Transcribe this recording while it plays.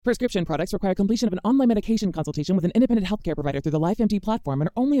Prescription products require completion of an online medication consultation with an independent healthcare provider through the LifeMD platform and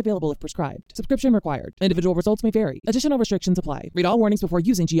are only available if prescribed. Subscription required. Individual results may vary. Additional restrictions apply. Read all warnings before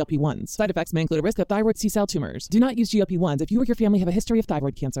using GLP-1s. Side effects may include a risk of thyroid C-cell tumors. Do not use GLP-1s if you or your family have a history of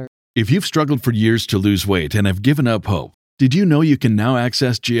thyroid cancer. If you've struggled for years to lose weight and have given up hope, did you know you can now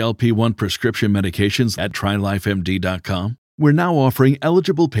access GLP-1 prescription medications at TryLifeMD.com? We're now offering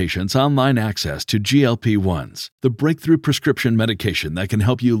eligible patients online access to GLP-1s, the breakthrough prescription medication that can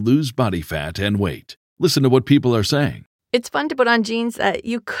help you lose body fat and weight. Listen to what people are saying. It's fun to put on jeans that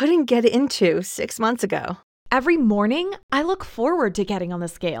you couldn't get into 6 months ago. Every morning, I look forward to getting on the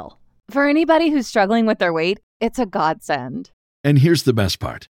scale. For anybody who's struggling with their weight, it's a godsend. And here's the best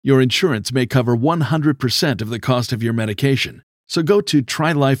part. Your insurance may cover 100% of the cost of your medication. So go to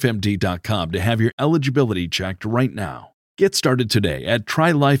TryLifeMD.com to have your eligibility checked right now. Get started today at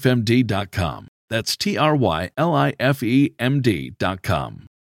TryLifeMD.com. That's TryLifeMD.com.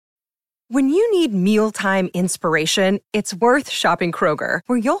 When you need mealtime inspiration, it's worth shopping Kroger,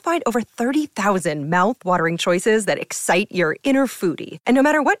 where you'll find over 30,000 mouth-watering choices that excite your inner foodie. And no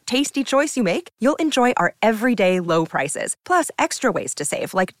matter what tasty choice you make, you'll enjoy our everyday low prices, plus extra ways to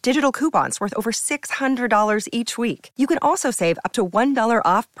save, like digital coupons worth over $600 each week. You can also save up to $1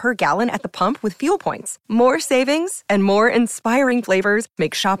 off per gallon at the pump with fuel points. More savings and more inspiring flavors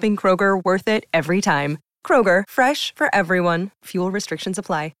make shopping Kroger worth it every time. Kroger, fresh for everyone. Fuel restrictions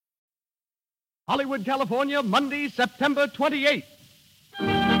apply. Hollywood, California, Monday, September 28th.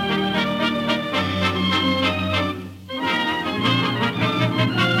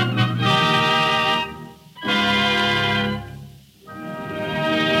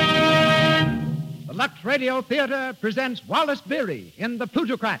 The Lux Radio Theater presents Wallace Beery in The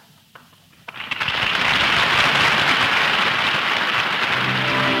Plutocrat.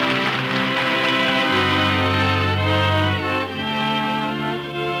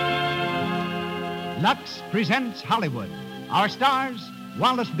 Lux presents Hollywood. Our stars,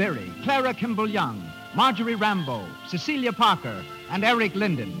 Wallace Beery, Clara Kimball Young, Marjorie Rambeau, Cecilia Parker, and Eric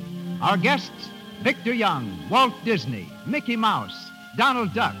Linden. Our guests, Victor Young, Walt Disney, Mickey Mouse,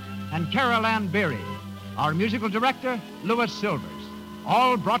 Donald Duck, and Carol Ann Beery. Our musical director, Louis Silvers.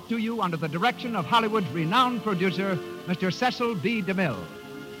 All brought to you under the direction of Hollywood's renowned producer, Mr. Cecil B. DeMille.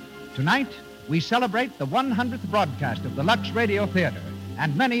 Tonight, we celebrate the 100th broadcast of the Lux Radio Theater,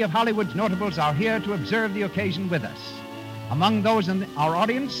 and many of Hollywood's notables are here to observe the occasion with us. Among those in our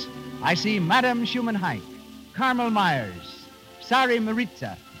audience, I see Madame Schumann Heink, Carmel Myers, Sari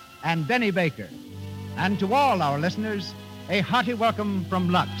Maritza, and Benny Baker. And to all our listeners, a hearty welcome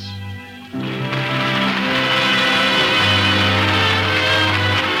from Lux.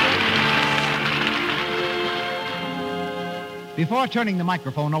 Before turning the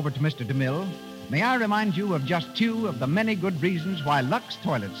microphone over to Mr. DeMille, may I remind you of just two of the many good reasons why Lux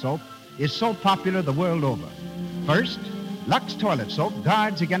Toilet Soap is so popular the world over. First, Lux Toilet Soap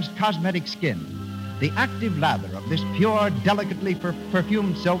guards against cosmetic skin. The active lather of this pure, delicately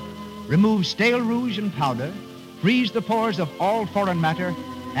perfumed soap removes stale rouge and powder, frees the pores of all foreign matter,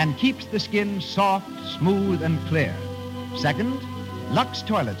 and keeps the skin soft, smooth, and clear. Second, Lux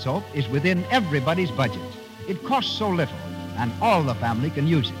Toilet Soap is within everybody's budget. It costs so little, and all the family can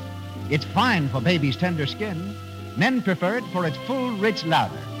use it. It's fine for baby's tender skin. Men prefer it for its full, rich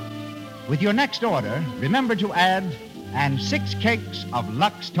lather. With your next order, remember to add, and 6 cakes of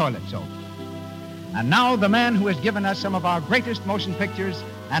Lux Toilet Soap. And now the man who has given us some of our greatest motion pictures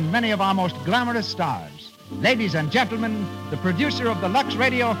and many of our most glamorous stars. Ladies and gentlemen, the producer of the Lux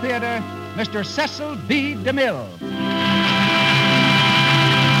Radio Theater, Mr. Cecil B. DeMille.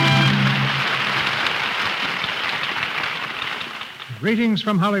 Greetings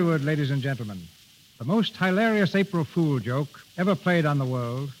from Hollywood, ladies and gentlemen. The most hilarious April Fool joke ever played on the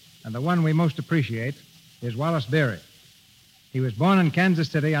world, and the one we most appreciate, is Wallace Beery. He was born in Kansas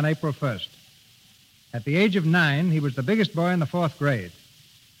City on April 1st. At the age of 9, he was the biggest boy in the 4th grade.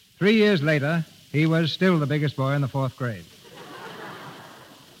 3 years later, he was still the biggest boy in the 4th grade.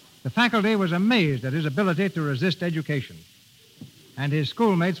 The faculty was amazed at his ability to resist education, and his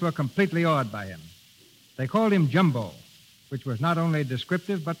schoolmates were completely awed by him. They called him Jumbo, which was not only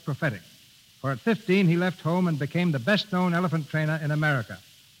descriptive but prophetic. For at 15, he left home and became the best-known elephant trainer in America,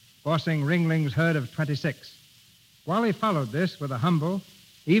 bossing Ringling's herd of 26. Wally followed this with a humble,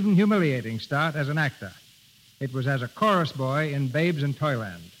 even humiliating start as an actor. It was as a chorus boy in Babes in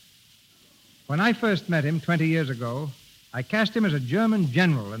Toyland. When I first met him 20 years ago, I cast him as a German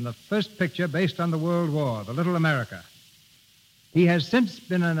general in the first picture based on the World War, The Little America. He has since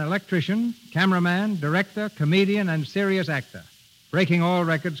been an electrician, cameraman, director, comedian, and serious actor, breaking all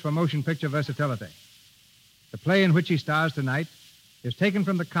records for motion picture versatility. The play in which he stars tonight is taken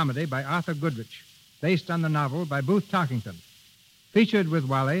from the comedy by Arthur Goodrich, based on the novel by Booth Tarkington. Featured with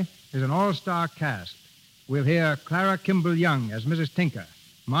Wally is an all-star cast. We'll hear Clara Kimball Young as Mrs. Tinker,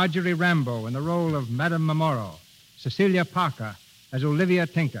 Marjorie Rambeau in the role of Madame Memoro, Cecilia Parker as Olivia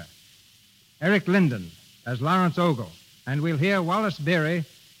Tinker, Eric Linden as Lawrence Ogle, and we'll hear Wallace Beery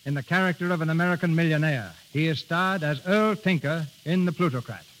in the character of an American millionaire. He is starred as Earl Tinker in The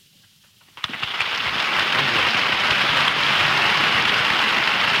Plutocrat.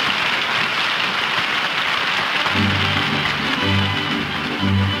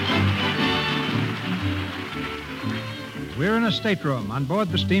 We're in a stateroom on board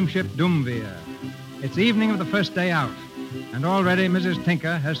the steamship Doomveer. It's evening of the first day out, and already Mrs.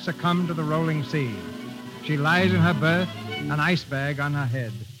 Tinker has succumbed to the rolling sea. She lies in her berth, an ice bag on her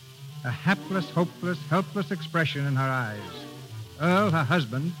head, a hapless, hopeless, helpless expression in her eyes. Earl, her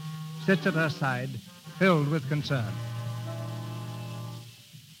husband, sits at her side, filled with concern.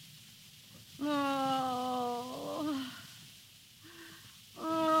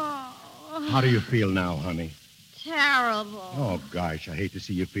 How do you feel now, honey? Terrible. Oh, gosh, I hate to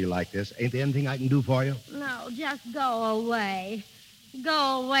see you feel like this. Ain't there anything I can do for you? No, just go away.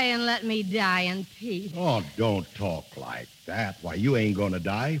 Go away and let me die in peace. Oh, don't talk like that. Why, you ain't going to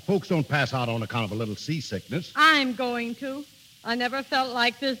die. Folks don't pass out on account of a little seasickness. I'm going to. I never felt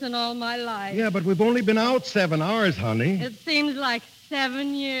like this in all my life. Yeah, but we've only been out 7 hours, honey. It seems like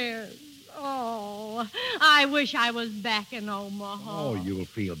 7 years. Oh, I wish I was back in Omaha. Oh, you'll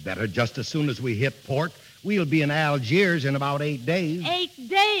feel better just as soon as we hit port. We'll be in Algiers in about 8 days. 8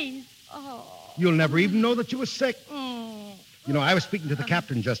 days? Oh. You'll never even know that you were sick. Mm. You know, I was speaking to the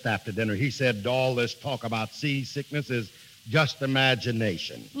captain just after dinner. He said all this talk about seasickness is just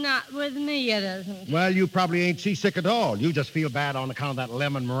imagination. Not with me, it isn't. Well, you probably ain't seasick at all. You just feel bad on account of that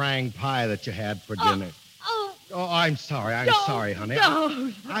lemon meringue pie that you had for dinner. Oh, I'm sorry. I'm sorry, honey.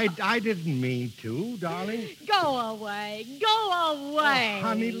 Don't. I didn't mean to, darling. Go away. Go away. Oh,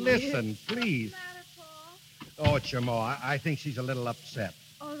 honey, listen, please. Oh, it's your ma. I think she's a little upset.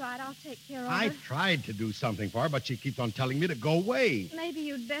 All right, I'll take care of her. I tried to do something for her, but she keeps on telling me to go away. Maybe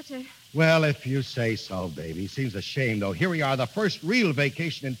you'd better. Well, if you say so, baby. Seems a shame, though. Here we are, the first real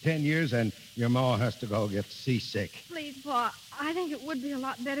vacation in 10 years, and your ma has to go get seasick. Please, Pa, I think it would be a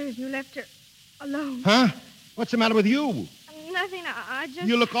lot better if you left her alone. Huh? What's the matter with you? Nothing, I just...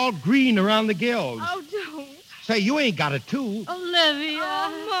 You look all green around the gills. Oh, don't. Say, you ain't got it, too. Olivia.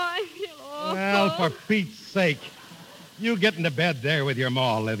 Oh, my pillow. Well, for Pete's sake. You get into bed there with your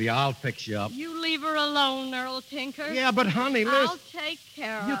ma, Olivia. I'll fix you up. You leave her alone, Earl Tinker. Yeah, but, honey, listen. I'll take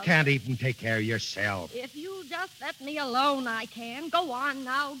care of her. You can't even take care of yourself. If you just let me alone, I can. Go on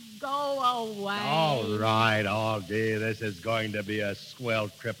now. Go away. All right, all day. This is going to be a swell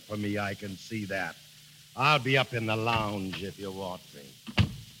trip for me. I can see that. I'll be up in the lounge if you want me.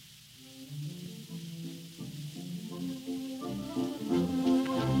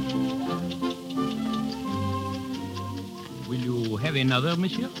 Will you have another,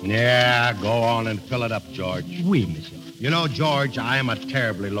 monsieur? Yeah, go on and fill it up, George. Oui, monsieur. You know, George, I am a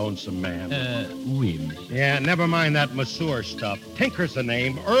terribly lonesome man. Oui, monsieur. Yeah, never mind that masseur stuff. Tinker's the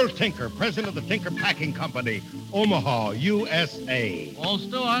name. Earl Tinker, president of the Tinker Packing Company, Omaha, USA. All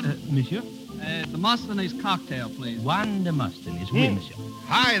steward. Monsieur? Demosthenes cocktail, please. One Demosthenes, oui, monsieur.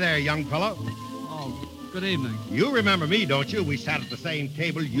 Hi there, young fellow. Oh, good evening. You remember me, don't you? We sat at the same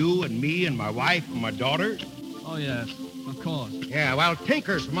table, you and me and my wife and my daughter. Oh, yes, of course. Yeah, well,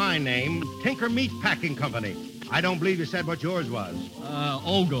 Tinker's my name. Tinker Meat Packing Company. I don't believe you said what yours was.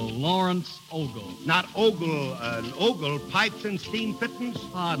 Ogle, Lawrence Ogle. Not Ogle, Ogle Pipes and Steam Fittings?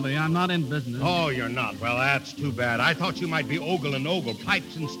 Hardly. I'm not in business. Oh, you're not. Well, that's too bad. I thought you might be Ogle and Ogle,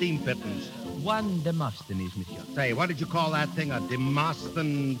 Pipes and Steam Fittings. One Demosthenes, monsieur. Say, what did you call that thing? A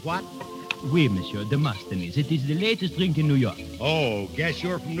Demosthenes what? Oui, monsieur, Demosthenes. It is the latest drink in New York. Oh, guess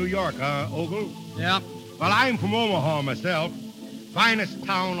you're from New York, huh, Ogle? Yeah. Well, I'm from Omaha myself. Finest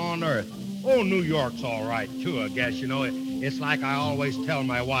town on earth. Oh, New York's all right, too, I guess. You know, it's like I always tell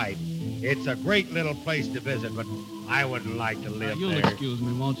my wife. It's a great little place to visit, but I wouldn't like to live You'll there. excuse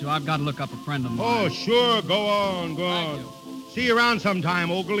me, won't you? I've got to look up a friend of mine. Oh, sure. Go on, go on. You. See you around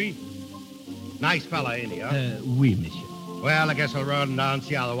sometime, Ogley. Nice fella, ain't he, huh? Oui, monsieur. Well, I guess I'll run down and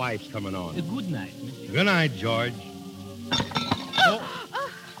see how the wife's coming on. Good night, monsieur. Good night, George.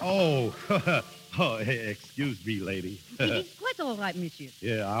 Oh, excuse me, lady. It is quite all right, monsieur.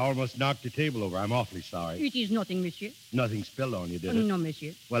 Yeah, I almost knocked your table over. I'm awfully sorry. It is nothing, monsieur. Nothing spilled on you, did it? No,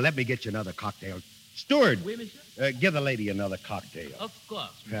 monsieur. Well, let me get you another cocktail. Steward, Oui, monsieur. give the lady another cocktail. Of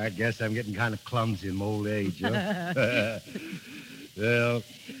course. I guess I'm getting kind of clumsy in my old age, huh? Well,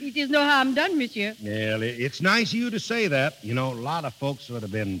 It is no harm done, monsieur. well, it's nice of you to say that. You know, a lot of folks would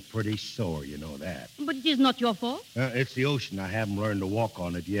have been pretty sore, you know that. But it is not your fault. It's the ocean. I haven't learned to walk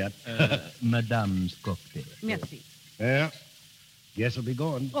on it yet. Madame's cocktail. Merci. Yeah. Guess I'll be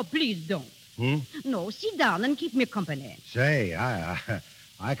going. Oh, please don't. Hmm? No, sit down and keep me company. Say,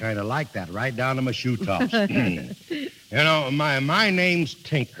 I kind of like that, right down to my shoe tops. You know, my name's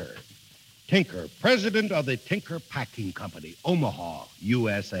Tinker. Tinker, president of the Tinker Packing Company, Omaha,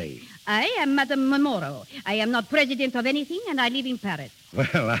 USA. I am Madame Memoro. I am not president of anything, and I live in Paris.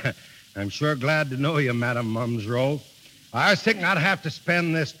 Well, I'm sure glad to know you, Madame Mumsrow. I was thinking I'd have to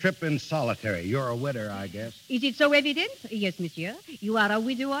spend this trip in solitary. You're a widower, I guess. Is it so evident? Yes, monsieur. You are a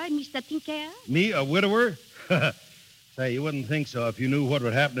widower, Mr. Tinker? Me, a widower? Say, you wouldn't think so if you knew what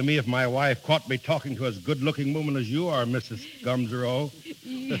would happen to me if my wife caught me talking to as good-looking woman as you are, Mrs. Gumsrow.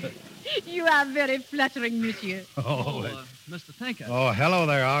 You are very flattering, monsieur. Mr. Tinker. Oh, hello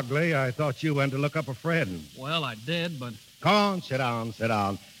there, Ogley. I thought you went to look up a friend. Well, I did, but... Come on, sit down.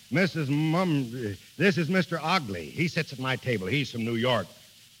 Mrs. This is Mr. Ogley. He sits at my table. He's from New York.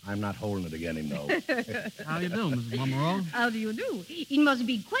 I'm not holding it against him, though. How do you do, Mrs. Mummerow? How do you do? It must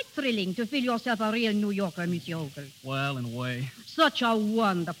be quite thrilling to feel yourself a real New Yorker, Monsieur Ogle. Well, in a way. Such a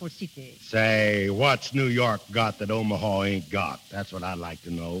wonderful city. Say, what's New York got that Omaha ain't got? That's what I'd like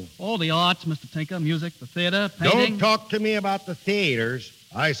to know. All the arts, Mr. Tinker, music, the theater, painting. Don't talk to me about the theaters.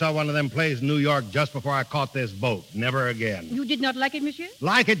 I saw one of them plays in New York just before I caught this boat. Never again. You did not like it, monsieur?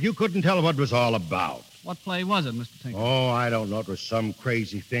 Like it, you couldn't tell what it was all about. What play was it, Mr. Tinker? Oh, I don't know. It was some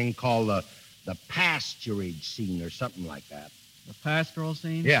crazy thing called the pasturage scene or something like that. The pastoral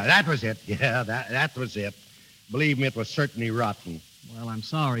scene? Yeah, that was it. Yeah, that was it. Believe me, it was certainly rotten. Well, I'm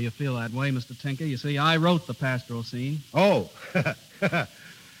sorry you feel that way, Mr. Tinker. You see, I wrote the pastoral scene. Oh,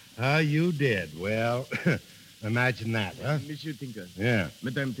 you did. Well, imagine that, huh? Monsieur Tinker. Yeah.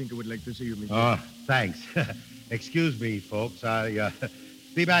 Madame Tinker would like to see you, monsieur. Oh, thanks. Excuse me, folks. I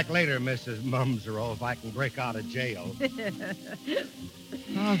be back later, Mrs. Mumsrow, if I can break out of jail.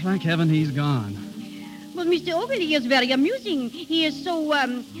 Oh, thank heaven he's gone. Well, Mr. Ogle, he is very amusing. He is so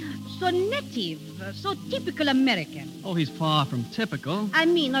native, so typical American. Oh, he's far from typical. I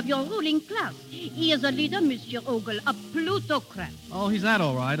mean, of your ruling class. He is a leader, Monsieur Ogle, a plutocrat. Oh, he's that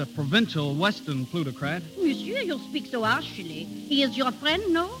all right, a provincial western plutocrat. Monsieur, you speak so harshly. He is your friend,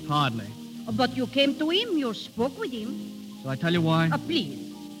 no? Hardly. But you came to him, you spoke with him. Shall I tell you why? Please.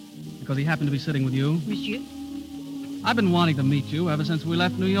 Because he happened to be sitting with you. Monsieur? I've been wanting to meet you ever since we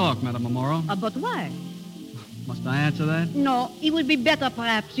left New York, Madame Memoro. But why? Must I answer that? No, it would be better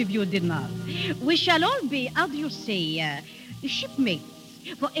perhaps if you did not. We shall all be, how do you say, shipmates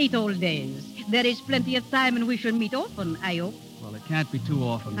for 8 whole days. There is plenty of time and we shall meet often, I hope. Well, it can't be too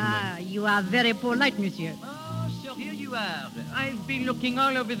often. You are very polite, monsieur. Oh, so here you are. I've been looking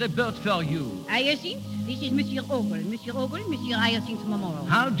all over the boat for you. Hyacinth, this is Monsieur Ogle. Monsieur Ogle, Monsieur Hyacinth Memoro.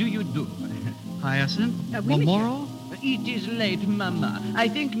 How do you do? Hyacinth? Oui, Memoro? It is late, Mama. I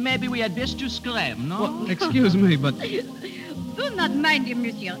think maybe we had best to scram, no? Well, excuse me, but... Do not mind him,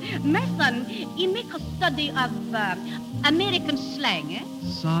 monsieur. My son, he makes a study of American slang, eh?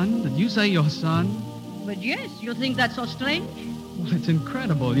 Son? Did you say your son? But yes, you think that's so strange? Well, it's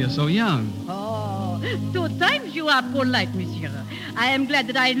incredible. You're so young. Oh, 2 times you are polite, monsieur. I am glad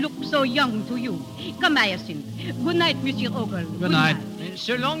that I look so young to you. Come, Hyacinth. Good night, Monsieur Ogle. Good night.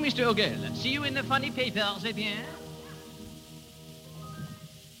 So long, Mr. Ogle. See you in the funny papers, eh bien?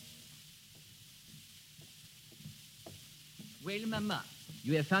 Well, Mama,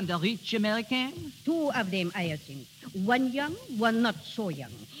 you have found a rich American? 2 of them, Hyacinth. One young, one not so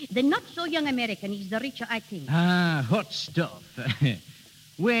young. The not so young American is the richer, I think. Ah, hot stuff.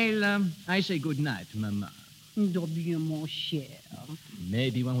 Well, I say good night, Mama. De bien, mon cher.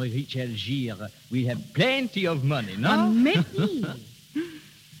 Maybe when we reach Algiers, we have plenty of money, no? Maybe.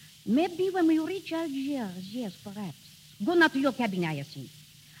 Maybe when we reach Algiers, yes, perhaps. Go now to your cabin, Hyacinth.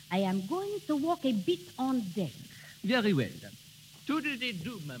 I am going to walk a bit on deck. Very well.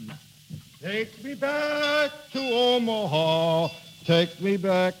 Toodle-dee-doo, Mama. Take me back to Omaha. Take me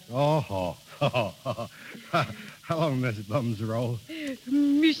back. Oh, hello, Miss Bumsrow.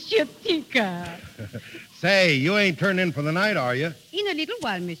 Monsieur Tinker. Say, you ain't turned in for the night, are you? In a little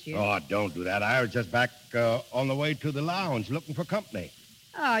while, monsieur. Oh, don't do that. I was just back on the way to the lounge looking for company.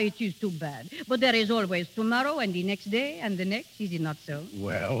 It is too bad. But there is always tomorrow and the next day and the next, is it not so?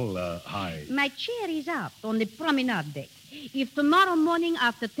 Well, My chair is out on the promenade deck. If tomorrow morning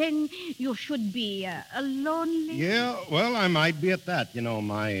after 10 you should be lonely... Yeah, well, I might be at that. You know,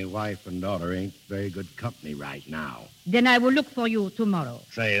 my wife and daughter ain't very good company right now. Then I will look for you tomorrow.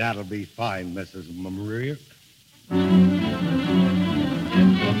 Say, that'll be fine, Mrs. Maria.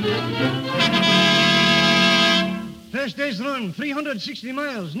 First day's run, 360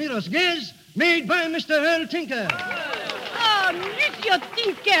 miles. Neros Gez, made by Mr. Earl Tinker. Ah, Monsieur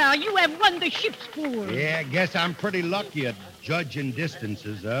Tinker, you have won the ship's pool. Yeah, I guess I'm pretty lucky at judging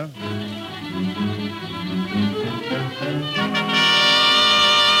distances, huh?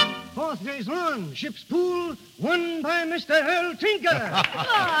 Fourth day's run, ship's pool, won by Mr. Earl Tinker.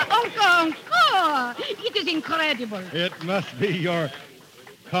 Encore. It is incredible. It must be your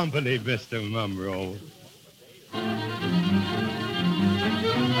company, Mr. Mumro.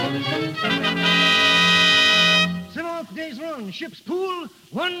 Seventh day's run, ship's pool,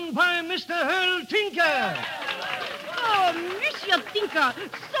 won by Mr. Earl Tinker. Oh, Monsieur Tinker,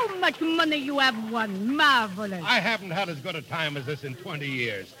 so much money you have won. Marvelous. I haven't had as good a time as this in 20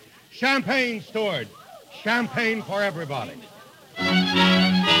 years. Champagne, steward. Champagne for everybody.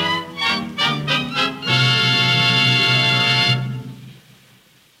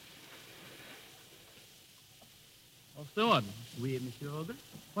 Oh, steward. Oui, Monsieur Robert?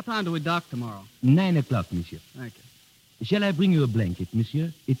 What time do we dock tomorrow? 9 o'clock, Monsieur. Thank you. Shall I bring you a blanket,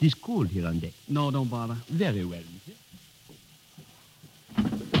 Monsieur? It is cold here on deck. No, don't bother. Very well, Monsieur.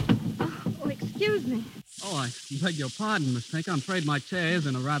 Oh, excuse me. Oh, I beg your pardon, Miss Tinker. I'm afraid my chair is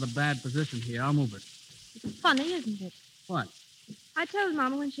in a rather bad position here. I'll move it. It's funny, isn't it? What? I told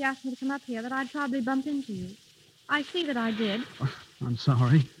Mama when she asked me to come up here that I'd probably bump into you. I see that I did. Oh, I'm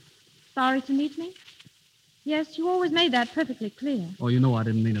sorry. Sorry to meet me? Yes, you always made that perfectly clear. Oh, you know I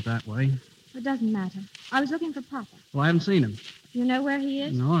didn't mean it that way. It doesn't matter. I was looking for Papa. Well, I haven't seen him. You know where he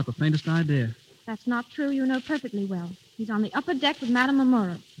is? No, not the faintest idea. That's not true. You know perfectly well. He's on the upper deck with Madame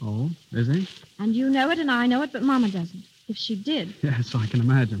Amora. Oh, is he? And you know it and I know it, but Mama doesn't. If she did... Yes, I can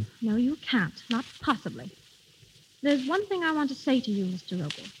imagine. No, you can't. Not possibly. There's one thing I want to say to you, Mr.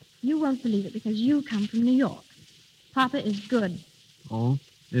 Roble. You won't believe it because you come from New York. Papa is good. Oh,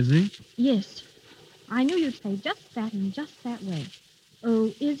 is he? Yes. I knew you'd say just that in just that way.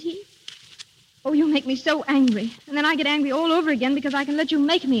 Oh, is he? Oh, you make me so angry. And then I get angry all over again because I can let you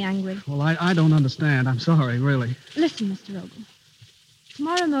make me angry. Well, I don't understand. I'm sorry, really. Listen, Mr. Roble.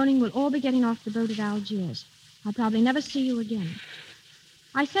 Tomorrow morning we'll all be getting off the boat at Algiers. I'll probably never see you again.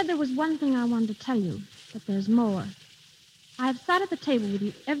 I said there was one thing I wanted to tell you, but there's more. I've sat at the table with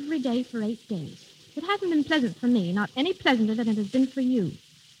you every day for 8 days. It hasn't been pleasant for me, not any pleasanter than it has been for you.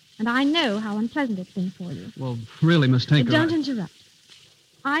 And I know how unpleasant it's been for you. Well, really, Miss Tinker... But don't interrupt.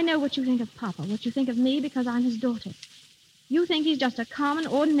 I know what you think of Papa, what you think of me because I'm his daughter. You think he's just a common,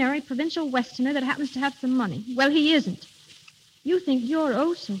 ordinary, provincial Westerner that happens to have some money. Well, he isn't. You think you're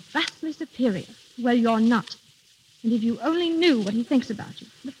oh so vastly superior. Well, you're not. And if you only knew what he thinks about you,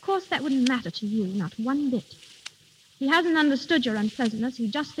 of course that wouldn't matter to you, not one bit. He hasn't understood your unpleasantness. He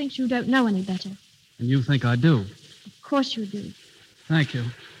just thinks you don't know any better. And you think I do? Of course you do. Thank you.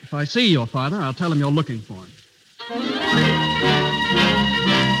 If I see your father, I'll tell him you're looking for him.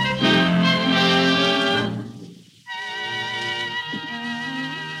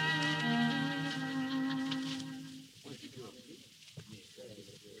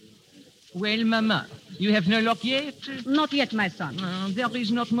 Well, Mama, you have no luck yet? Not yet, my son. There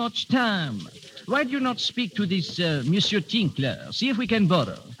is not much time. Why do you not speak to this Monsieur Tinkler? See if we can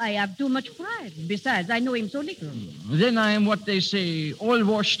borrow. I have too much pride. Besides, I know him so little. Then I am what they say, all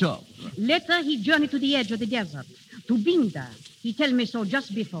washed up. Later, he journeyed to the edge of the desert, to Binda. He told me so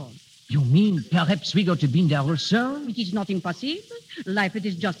just before. You mean perhaps we go to Binda also? It is not impossible. Life, it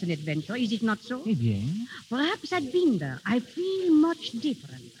is just an adventure, is it not so? Eh bien. Perhaps at Binda, I feel much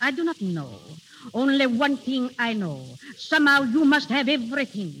different. I do not know. Only one thing I know. Somehow you must have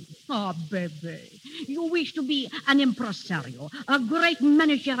everything. Oh, baby. You wish to be an impresario, a great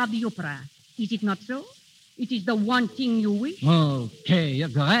manager of the opera. Is it not so? It is the one thing you wish. Okay, a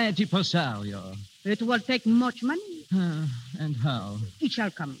great impresario. It will take much money. And how? It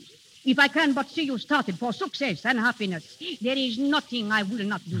shall come. If I can but see you started for success and happiness, there is nothing I will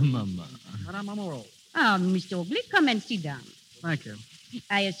not do. Mama. Madame Amoro. Ah, Mr. Oakley, come and sit down. Thank you.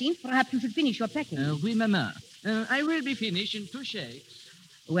 I think perhaps you should finish your packing. Oui, Mama. I will be finished in 2 shakes.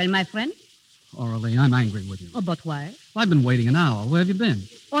 Well, my friend? Orally, I'm angry with you. Oh, but why? I've been waiting an hour. Where have you been?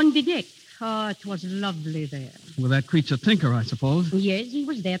 On the deck. Oh, it was lovely there. With that creature Tinker, I suppose. Yes, he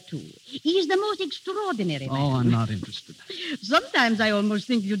was there, too. He is the most extraordinary man. Oh, I'm not interested. Sometimes I almost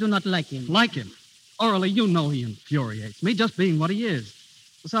think you do not like him. Like him? Orally, you know he infuriates me, just being what he is.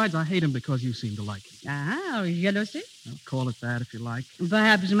 Besides, I hate him because you seem to like him. Ah, jealousy? Well, call it that if you like.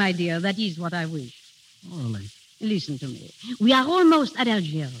 Perhaps, my dear, that is what I wish. Orally. Listen to me. We are almost at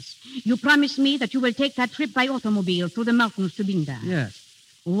Algiers. You promised me that you will take that trip by automobile through the mountains to Binda. Yes.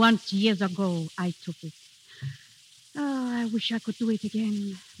 Once, years ago, I took it. Oh, I wish I could do it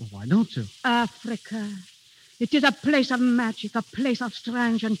again. Well, why don't you? Africa. It is a place of magic, a place of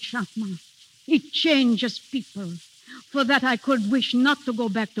strange enchantment. It changes people. For that I could wish not to go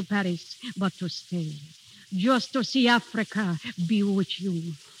back to Paris, but to stay. Just to see Africa bewitch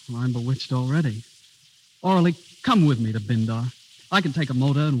you. Well, I'm bewitched already. Orally, come with me to Bindar. I can take a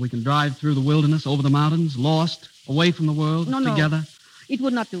motor and we can drive through the wilderness, over the mountains, lost, away from the world, together. No. It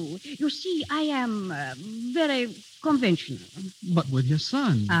would not do. You see, I am very conventional. But with your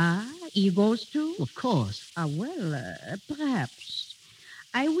son. He goes too? Of course. Perhaps.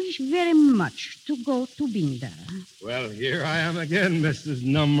 I wish very much to go to Bindar. Well, here I am again, Mrs.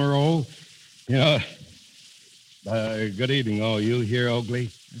 Numero. Good evening, all you here, Oakley.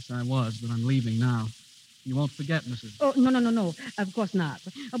 Yes, I was, but I'm leaving now. You won't forget, Mrs. Oh, no. Of course not.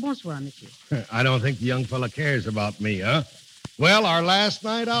 Bonsoir, monsieur. I don't think the young fella cares about me, huh? Well, our last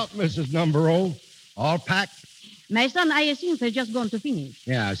night out, Mrs. Numero. All packed? My son Hyacinth has just gone to finish.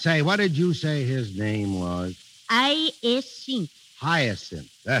 Yeah, say, what did you say his name was? Hyacinth. Hyacinth.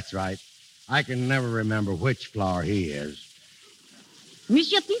 That's right. I can never remember which flower he is.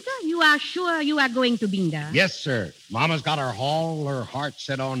 Monsieur Tinker, you are sure you are going to Bindar? Yes, sir. Mama's got her heart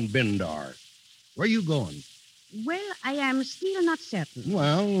set on Bindar. Where you going? Well, I am still not certain.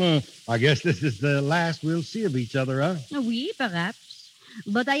 Well, I guess this is the last we'll see of each other, huh? Oui, perhaps.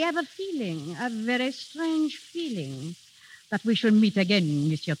 But I have a feeling, a very strange feeling, that we shall meet again,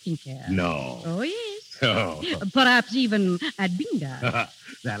 Monsieur Tinker. No. Oh, yes. Oh. Perhaps even at Bindar.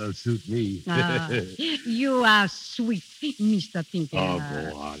 That'll suit me. You are sweet, Mr. Tinker. Oh,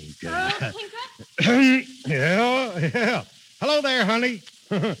 go on, Earl Tinker? Yeah. Hello there, honey.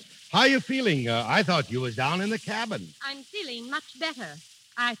 How you feeling? I thought you was down in the cabin. I'm feeling much better.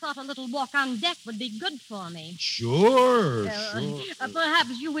 I thought a little walk on deck would be good for me. Sure.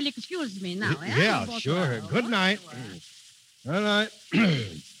 Perhaps you will excuse me now. Yeah, sure. Good night. Good night.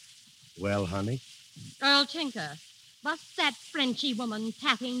 Well, honey? Earl Tinker, what's that Frenchy woman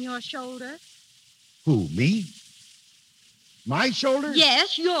patting your shoulder? Who, me? My shoulder?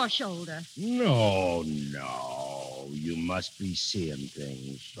 Yes, your shoulder. No. You must be seeing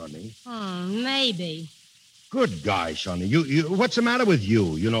things, honey. Maybe. Good gosh, honey. You, what's the matter with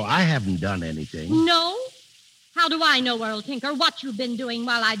you? You know, I haven't done anything. No? How do I know, Earl Tinker, what you've been doing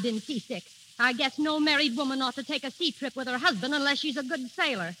while I've been seasick? I guess no married woman ought to take a sea trip with her husband unless she's a good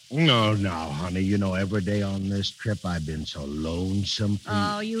sailor. No, honey. You know, every day on this trip I've been so lonesome.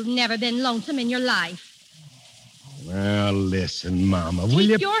 Oh, you've never been lonesome in your life. Well, listen, Mama, will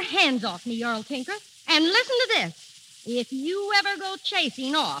you... Keep your hands off me, Earl Tinker, and listen to this. If you ever go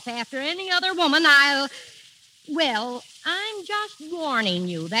chasing off after any other woman, Well, I'm just warning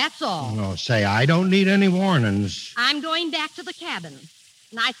you, that's all. No, say, I don't need any warnings. I'm going back to the cabin,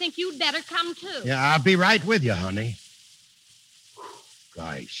 and I think you'd better come, too. Yeah, I'll be right with you, honey.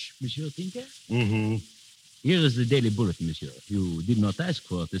 Gosh. Monsieur Tinker? Mm-hmm. Here is the Daily Bulletin, monsieur. You did not ask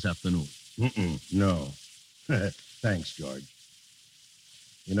for it this afternoon. No. Thanks, George.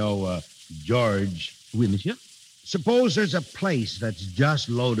 You know, George... Oui, monsieur? Suppose there's a place that's just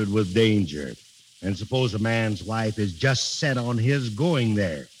loaded with danger, and suppose a man's wife is just set on his going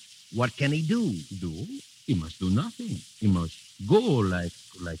there. What can he do? Do? He must do nothing. He must go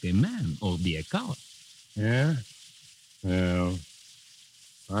like a man or be a coward. Yeah? Well,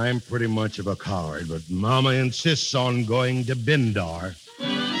 I'm pretty much of a coward, but Mama insists on going to Bindar.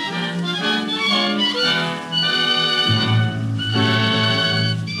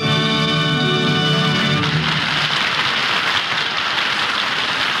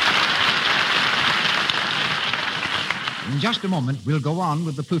 In just a moment, we'll go on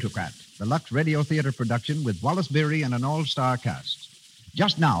with The Plutocrat, the Lux Radio Theater production with Wallace Beery and an all-star cast.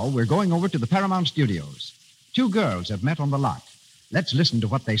 Just now, we're going over to the Paramount Studios. Two girls have met on the lot. Let's listen to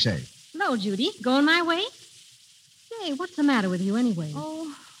what they say. Hello, Judy. Going my way? Say, what's the matter with you anyway?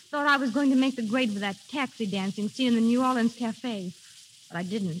 Oh, thought I was going to make the grade with that taxi dancing scene in the New Orleans Cafe. But I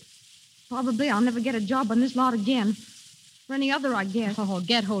didn't. Probably I'll never get a job on this lot again. Or any other, I guess. Oh,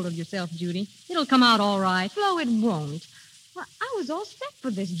 get hold of yourself, Judy. It'll come out all right. Flo, it won't. Well, I was all set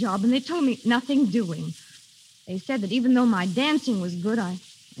for this job, and they told me nothing doing. They said that even though my dancing was good, I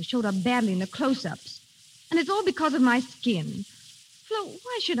showed up badly in the close-ups. And it's all because of my skin. Flo,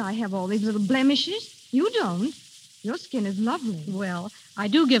 why should I have all these little blemishes? You don't. Your skin is lovely. Well, I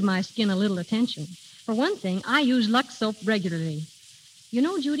do give my skin a little attention. For one thing, I use Lux soap regularly. You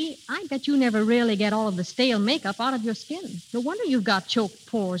know, Judy, I bet you never really get all of the stale makeup out of your skin. No wonder you've got choked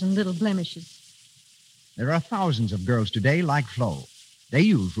pores and little blemishes. There are thousands of girls today like Flo. They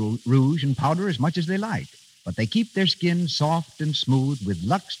use rouge and powder as much as they like, but they keep their skin soft and smooth with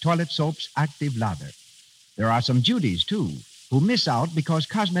Lux Toilet Soap's active lather. There are some Judys, too, who miss out because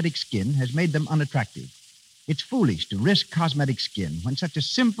cosmetic skin has made them unattractive. It's foolish to risk cosmetic skin when such a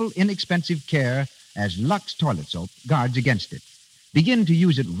simple, inexpensive care as Lux toilet soap guards against it. Begin to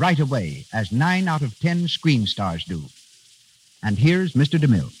use it right away, as 9 out of 10 screen stars do. And here's Mr.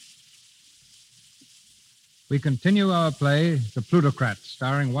 DeMille. We continue our play, The Plutocrats,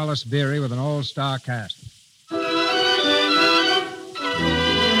 starring Wallace Beery with an all-star cast.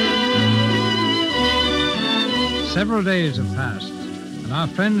 Several days have passed, and our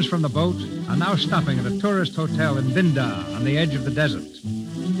friends from the boat are now stopping at a tourist hotel in Bindar on the edge of the desert.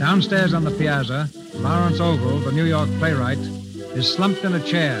 Downstairs on the piazza, Lawrence Ogle, the New York playwright, is slumped in a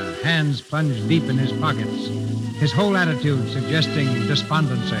chair, hands plunged deep in his pockets, his whole attitude suggesting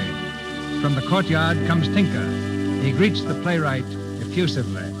despondency. From the courtyard comes Tinker. He greets the playwright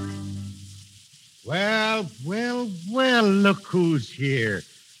effusively. Well, look who's here.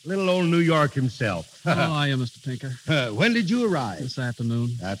 Little old New York himself. How are you, Mr. Tinker? When did you arrive? This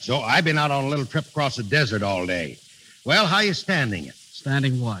afternoon. That's so. I've been out on a little trip across the desert all day. Well, how you standing it?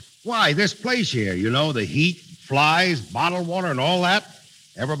 Standing what? Why, this place here, you know, the heat, flies, bottled water, and all that.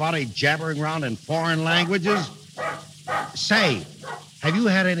 Everybody jabbering around in foreign languages. Say, have you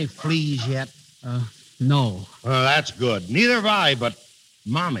had any fleas yet? No. Well, that's good. Neither have I, but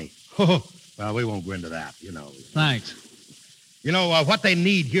Mommy. Well, we won't go into that, you know. Thanks. You know, what they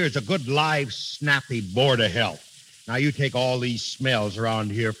need here is a good, live, snappy board of health. Now, you take all these smells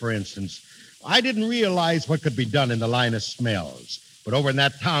around here, for instance. I didn't realize what could be done in the line of smells. But over in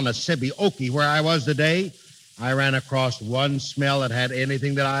that town of Sibioki, where I was today, I ran across one smell that had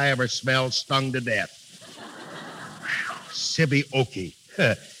anything that I ever smelled stung to death. Sibioki.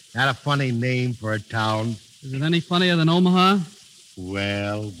 Not a funny name for a town. Is it any funnier than Omaha?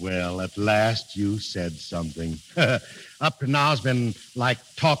 Well, at last you said something. Up to now has been like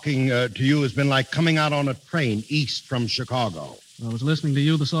talking to you has been like coming out on a train east from Chicago. I was listening to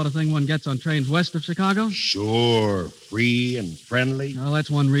you, the sort of thing one gets on trains west of Chicago? Sure, free and friendly. Well,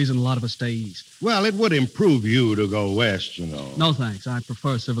 that's one reason a lot of us stay east. Well, it would improve you to go west, you know. No, thanks. I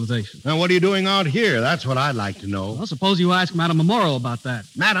prefer civilization. Now, what are you doing out here? That's what I'd like to know. Well, suppose you ask Madame Memorial about that.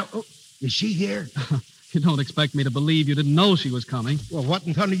 Madam, is she here? You don't expect me to believe you didn't know she was coming. Well, what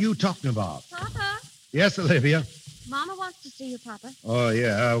in thunder are you talking about? Papa, Yes, Olivia. Mama wants to see you, Papa. Oh,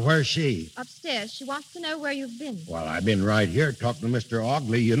 yeah. Where's she? Upstairs. She wants to know where you've been. Well, I've been right here talking to Mr.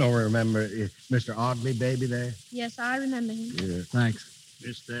 Ogley. You know, remember Mr. Ogley, baby, there? Yes, I remember him. Yeah. Thanks.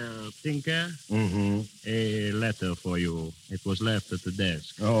 Mr. Tinker? Mm-hmm. A letter for you. It was left at the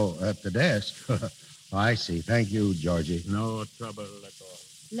desk. Oh, at the desk? I see. Thank you, Georgie. No trouble at all.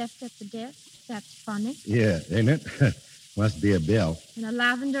 Left at the desk? That's funny. Yeah, ain't it? Must be a bill. In a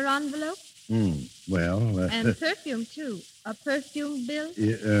lavender envelope? Well... And perfume, too. A perfume bill?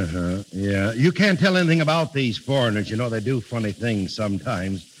 Yeah, yeah. You can't tell anything about these foreigners. You know, they do funny things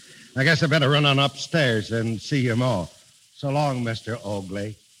sometimes. I guess I better run on upstairs and see them all. So long, Mr.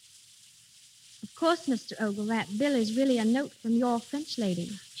 Ogley. Of course, Mr. Ogle, that bill is really a note from your French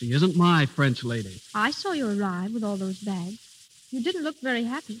lady. She isn't my French lady. I saw you arrive with all those bags. You didn't look very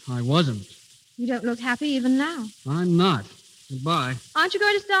happy. I wasn't. You don't look happy even now. I'm not. Goodbye. Aren't you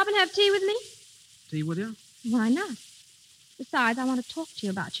going to stop and have tea with me? Tea with you? Why not? Besides, I want to talk to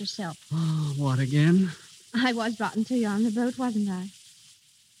you about yourself. Oh, what again? I was rotten to you on the boat, wasn't I?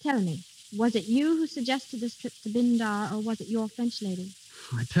 Tell me, was it you who suggested this trip to Bindar, or was it your French lady?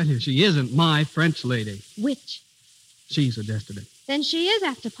 I tell you, she isn't my French lady. Which? She suggested it. Then she is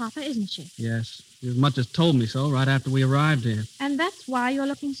after Papa, isn't she? Yes. She as much as told me so right after we arrived here. And that's why you're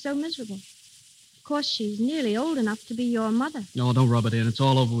looking so miserable. Of course, she's nearly old enough to be your mother. No, don't rub it in. It's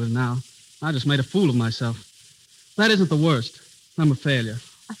all over with now. I just made a fool of myself. That isn't the worst. I'm a failure.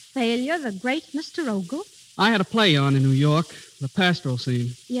 A failure, the great Mr. Ogle? I had a play on in New York, the pastoral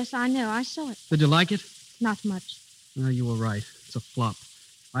scene. Yes, I know. I saw it. Did you like it? Not much. No, you were right. It's a flop.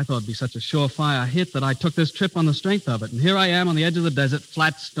 I thought it'd be such a surefire hit that I took this trip on the strength of it. And here I am on the edge of the desert,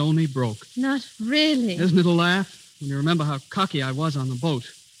 flat, stony, broke. Not really. Isn't it a laugh? When you remember how cocky I was on the boat.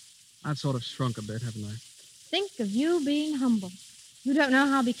 I've sort of shrunk a bit, haven't I? Think of you being humble. You don't know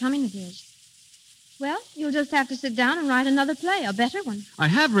how becoming it is. Well, you'll just have to sit down and write another play, a better one. I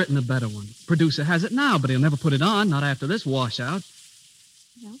have written a better one. Producer has it now, but he'll never put it on, not after this washout.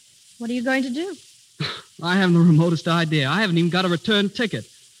 Well, what are you going to do? I haven't the remotest idea. I haven't even got a return ticket.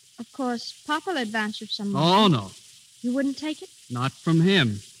 Of course, Papa'll advance you some money. Oh, no. You wouldn't take it? Not from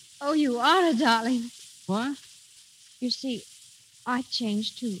him. Oh, you are a darling. What? You see, I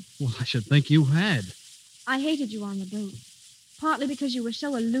changed, too. Well, I should think you had. I hated you on the boat, partly because you were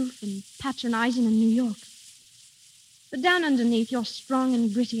so aloof and patronizing in New York. But down underneath, you're strong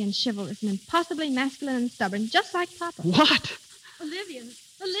and gritty and chivalrous and impossibly masculine and stubborn, just like Papa. What?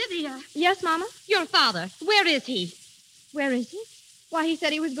 Olivia. Yes, Mama? Your father. Where is he? Where is he? Why, he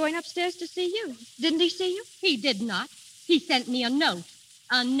said he was going upstairs to see you. Didn't he see you? He did not. He sent me a note.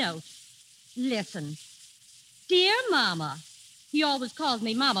 A note. Listen. Dear Mama. He always calls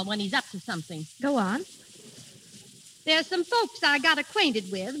me Mama when he's up to something. Go on. There's some folks I got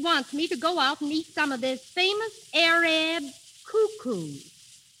acquainted with wants me to go out and eat some of this famous Arab cuckoo.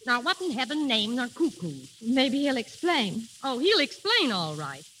 Now, what in heaven's name are cuckoos? Maybe he'll explain. Oh, he'll explain all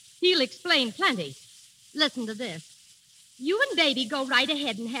right. He'll explain plenty. Listen to this. You and Baby go right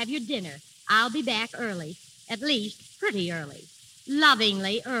ahead and have your dinner. I'll be back early. At least, pretty early.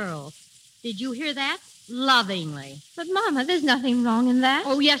 Lovingly, Earl. Did you hear that? Lovingly. But, Mama, there's nothing wrong in that.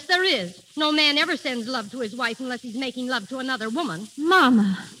 Oh, yes, there is. No man ever sends love to his wife unless he's making love to another woman.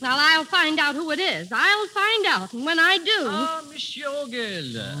 Mama. Well, I'll find out who it is. I'll find out. And when I do... Ah, Monsieur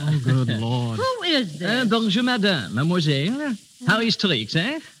Ogle. Oh, good Lord. Who is this? Bonjour, madame. Mademoiselle. How is tricks,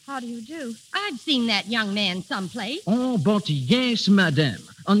 eh? How do you do? I'd seen that young man someplace. Oh, but yes, madame.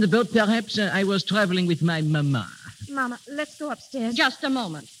 On the boat, perhaps, I was traveling with my mama. Mama, let's go upstairs. Just a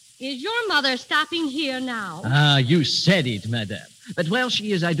moment. Is your mother stopping here now? Ah, you said it, madame. But where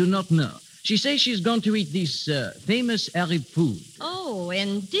she is, I do not know. She says she's going to eat this famous Arab food. Oh,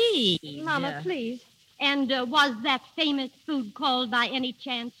 indeed. Mama, please. And was that famous food called by any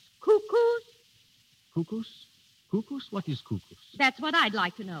chance cuckoos? Cuckoos? Cuckoos? What is cuckoos? That's what I'd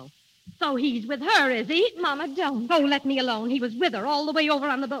like to know. So he's with her, is he? Mama, don't. Oh, let me alone. He was with her all the way over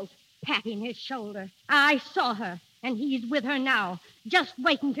on the boat, patting his shoulder. I saw her, and he's with her now. Just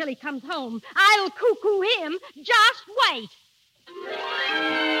wait until he comes home. I'll cuckoo him. Just wait.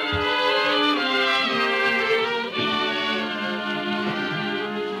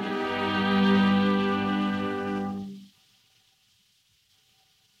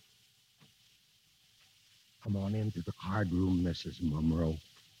 Come on into the card room, Mrs. Mumro.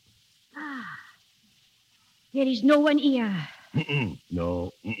 There is no one here.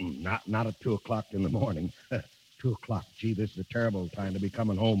 No, not at 2 o'clock in the morning. 2 o'clock. Gee, this is a terrible time to be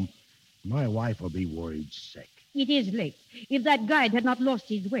coming home. My wife will be worried sick. It is late. If that guide had not lost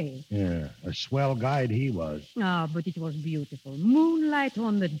his way. Yeah, a swell guide he was. Ah, but it was beautiful. Moonlight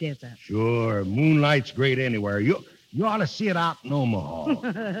on the desert. Sure, moonlight's great anywhere. You ought to see it out in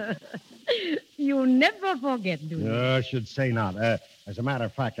Omaha. You never forget, do you? I should say not. As a matter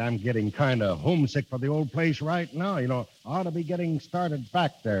of fact, I'm getting kind of homesick for the old place right now. You know, I ought to be getting started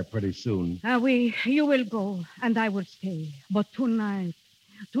back there pretty soon. You will go, and I will stay. But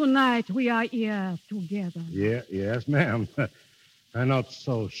tonight we are here together. Yes, ma'am. I'm not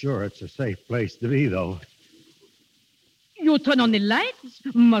so sure it's a safe place to be, though. You turn on the lights?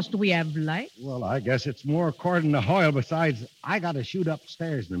 Must we have light? Well, I guess it's more according to Hoyle. Besides, I got to shoot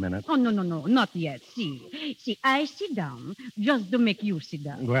upstairs in a minute. Oh, no, not yet. See, I sit down just to make you sit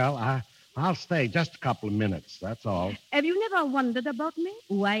down. Well, I'll stay just a couple of minutes, that's all. Have you never wondered about me?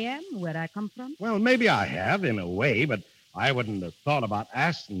 Who I am, where I come from? Well, maybe I have, in a way, but I wouldn't have thought about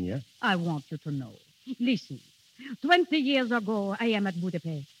asking you. I want you to know. Listen, 20 years ago, I am at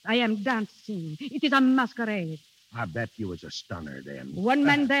Budapest. I am dancing. It is a masquerade. I bet you was a stunner then. One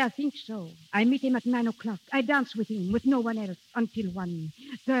man there thinks so. I meet him at 9 o'clock. I dance with him, with no one else, until 1.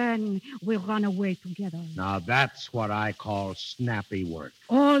 Then we run away together. Now, that's what I call snappy work.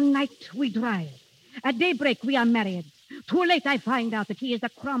 All night we drive. At daybreak we are married. Too late I find out that he is the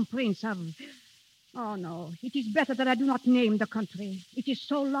crown prince of... Oh, no. It is better that I do not name the country. It is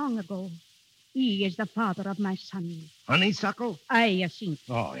so long ago. He is the father of my son. Honeysuckle? I think.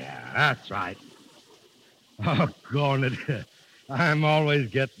 Oh, yeah, that's right. Oh, darn it. I'm always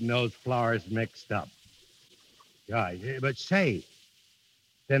getting those flowers mixed up. Yeah, but say,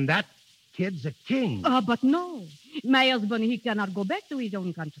 then that kid's a king. But no. My husband, he cannot go back to his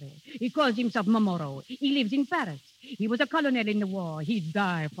own country. He calls himself Momoro. He lives in Paris. He was a colonel in the war. He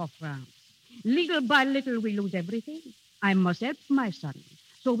died for France. Little by little, we lose everything. I must help my son.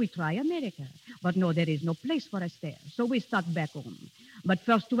 So we try America. But no, there is no place for us there. So we start back home. But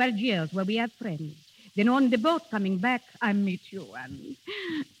first to Algiers, where we have friends. Then on the boat coming back, I meet you, and...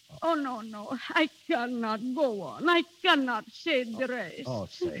 Oh, no, I cannot go on. I cannot say the rest. Oh,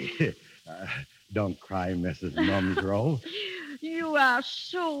 say, don't cry, Mrs. Mumsrow. You are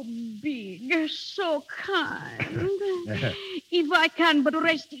so big, so kind. If I can but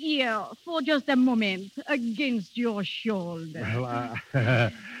rest here for just a moment against your shoulder.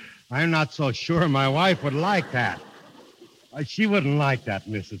 Well, I'm not so sure my wife would like that. She wouldn't like that,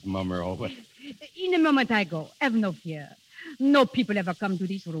 Mrs. Mumsrow, but... In a moment I go. Have no fear. No people ever come to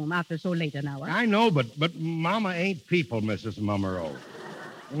this room after so late an hour. I know, but Mama ain't people, Mrs. Mummerow.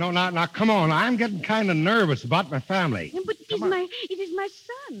 Now, come on. I'm getting kind of nervous about my family. But it is my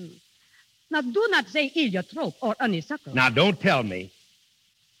son. Now, do not say heliotrope or honeysuckle. Now, don't tell me.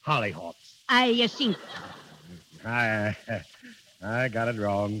 Hollyhocks. I think. I got it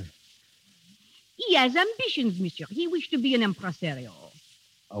wrong. He has ambitions, monsieur. He wished to be an impresario.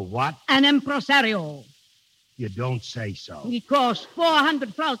 A what? An impresario. You don't say so. It costs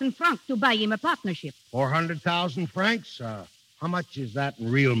 400,000 francs to buy him a partnership. 400,000 francs? How much is that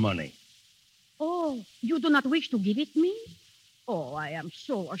in real money? Oh, you do not wish to give it me? Oh, I am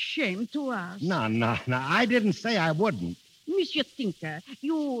so ashamed to ask. No. I didn't say I wouldn't. Monsieur Tinker,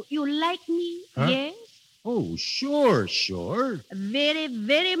 you like me? Huh? Yes? Oh, sure. Very,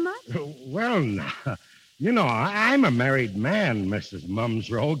 very much? Well, now, I'm a married man, Mrs.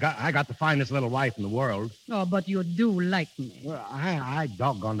 Mummerow. I got the finest little wife in the world. Oh, but you do like me. Well, I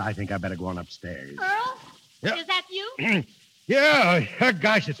think I better go on upstairs. Earl? Yeah. Is that you? Yeah,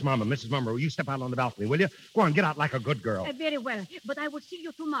 gosh, it's Mama. Mrs. Mummerow, you step out on the balcony, will you? Go on, get out like a good girl. Very well, but I will see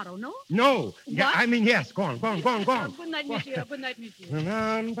you tomorrow, no? No. What? Yes. Go on. Good night, monsieur. Good night, monsieur. And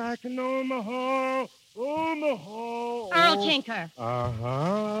I'm back in Omaha. Earl Tinker.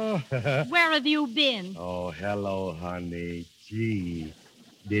 Uh-huh. Where have you been? Oh, hello, honey. Gee,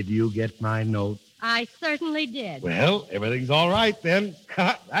 did you get my note? I certainly did. Well, everything's all right then.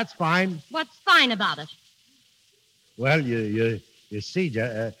 That's fine. What's fine about it? Well, you see,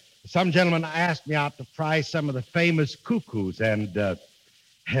 some gentleman asked me out to prize some of the famous cuckoos, and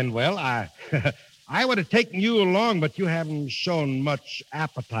well, I would have taken you along, but you haven't shown much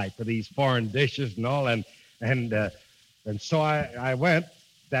appetite for these foreign dishes and all, and so I went.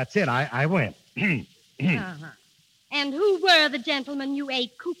 That's it. I went. Uh-huh. And who were the gentlemen you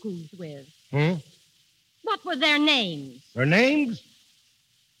ate cuckoos with? What were their names? Their names?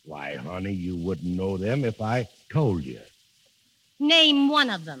 Why, honey, you wouldn't know them if I told you. Name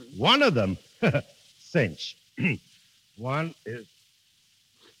one of them. One of them? Cinch. One is...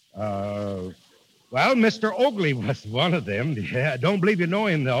 well, Mr. Ogley was one of them. Yeah, I don't believe you know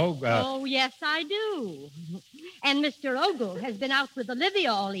him, though. Oh, yes, I do. And Mr. Ogle has been out with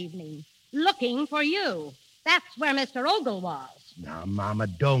Olivia all evening, looking for you. That's where Mr. Ogle was. Now, Mama,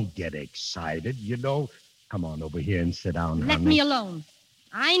 don't get excited. Come on over here and sit down, Let honey. me alone.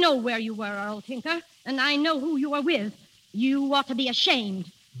 I know where you were, Earl Tinker, and I know who you were with. You ought to be ashamed.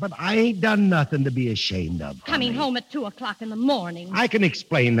 But I ain't done nothing to be ashamed of, honey. Coming home at 2 o'clock in the morning. I can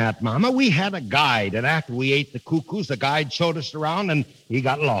explain that, Mama. We had a guide, and after we ate the cuckoos, the guide showed us around, and he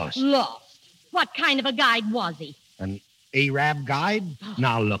got lost. Lost? What kind of a guide was he? An Arab guide?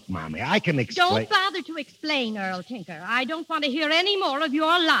 Now, look, Mommy, I can explain... Don't bother to explain, Earl Tinker. I don't want to hear any more of your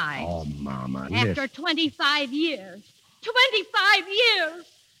lies. Oh, Mama, After 25 years. 25 years!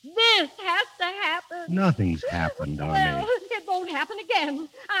 This has to happen. Nothing's happened, honey. Well, it won't happen again.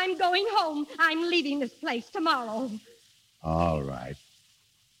 I'm going home. I'm leaving this place tomorrow. All right.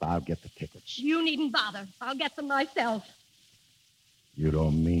 I'll get the tickets. You needn't bother. I'll get them myself. You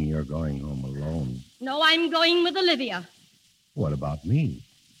don't mean you're going home alone? No, I'm going with Olivia. What about me?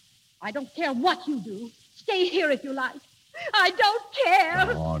 I don't care what you do. Stay here if you like. I don't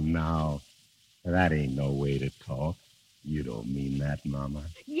care. Oh, now. That ain't no way to talk. You don't mean that, Mama.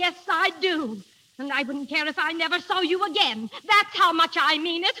 Yes, I do. And I wouldn't care if I never saw you again. That's how much I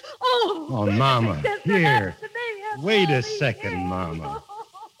mean it. Oh, Mama, here. Wait a second, Mama.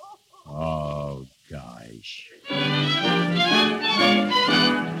 Oh, gosh.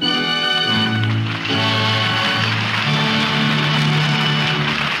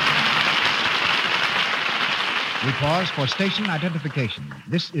 We pause for station identification.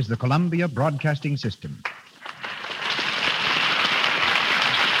 This is the Columbia Broadcasting System.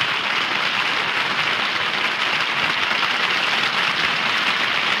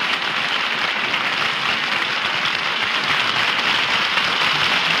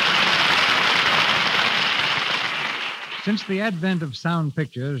 Since the advent of sound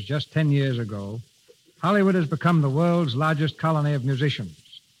pictures just 10 years ago, Hollywood has become the world's largest colony of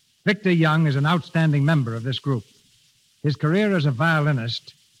musicians. Victor Young is an outstanding member of this group. His career as a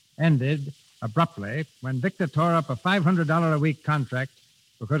violinist ended abruptly when Victor tore up a $500 a week contract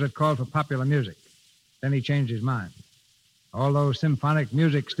because it called for popular music. Then he changed his mind. Although symphonic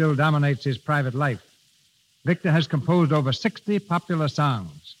music still dominates his private life, Victor has composed over 60 popular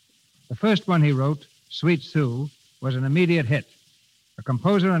songs. The first one he wrote, Sweet Sue, was an immediate hit. A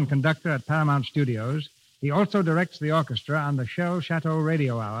composer and conductor at Paramount Studios, he also directs the orchestra on the Shell Chateau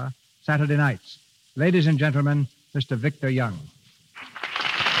Radio Hour, Saturday nights. Ladies and gentlemen, Mr. Victor Young.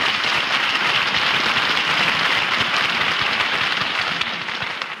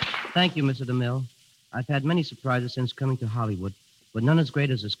 Thank you, Mr. DeMille. I've had many surprises since coming to Hollywood, but none as great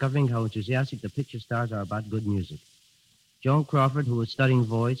as discovering how enthusiastic the picture stars are about good music. Joan Crawford, who is studying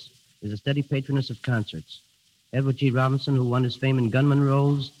voice, is a steady patroness of concerts. Edward G. Robinson, who won his fame in gunman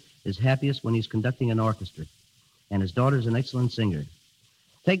roles, is happiest when he's conducting an orchestra. And his daughter is an excellent singer.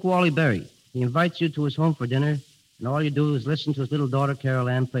 Take Wally Berry. He invites you to his home for dinner, and all you do is listen to his little daughter, Carol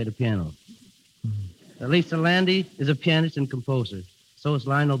Ann, play the piano. Lisa Landy is a pianist and composer. So is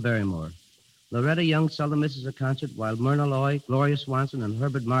Lionel Barrymore. Loretta Young seldom misses a concert, while Myrna Loy, Gloria Swanson, and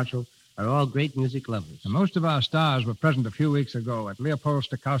Herbert Marshall are all great music lovers. And most of our stars were present a few weeks ago at Leopold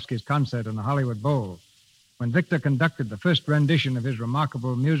Stokowski's concert in the Hollywood Bowl, when Victor conducted the first rendition of his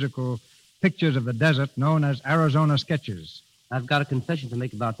remarkable musical Pictures of the Desert, known as Arizona Sketches. I've got a confession to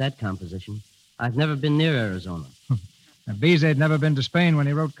make about that composition. I've never been near Arizona. And Bizet had never been to Spain when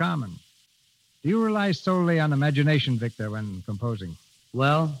he wrote Carmen. Do you rely solely on imagination, Victor, when composing?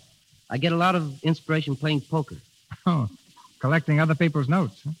 Well, I get a lot of inspiration playing poker. Oh, collecting other people's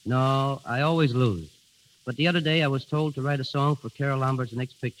notes, huh? No, I always lose. But the other day I was told to write a song for Carol Lombart's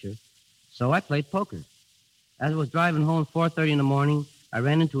next picture, so I played poker. As I was driving home at 4:30 in the morning, I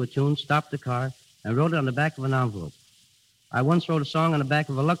ran into a tune, stopped the car, and wrote it on the back of an envelope. I once wrote a song on the back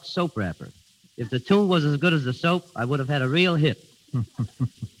of a Lux soap wrapper. If the tune was as good as the soap, I would have had a real hit.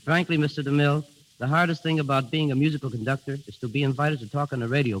 Frankly, Mr. DeMille, the hardest thing about being a musical conductor is to be invited to talk on a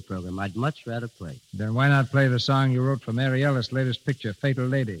radio program. I'd much rather play. Then why not play the song you wrote for Mary Ellis' latest picture, Fatal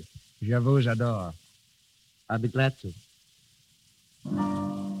Lady? Je vous adore. I'll be glad to.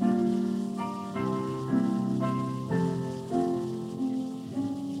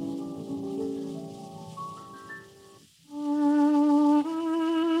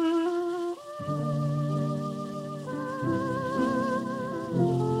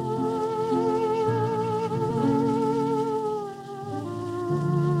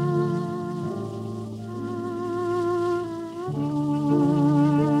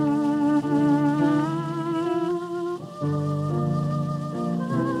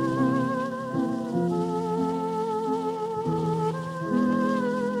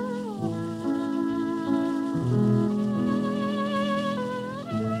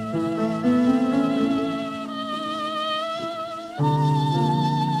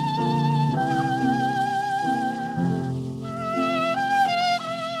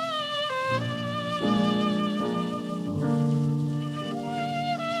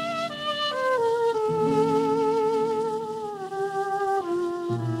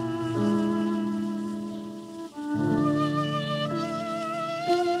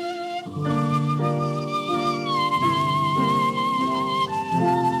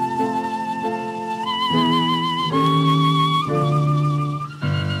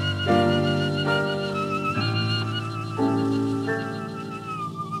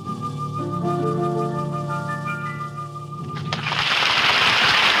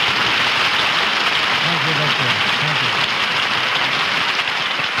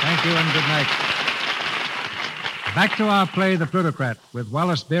 Back to our play, The Plutocrat, with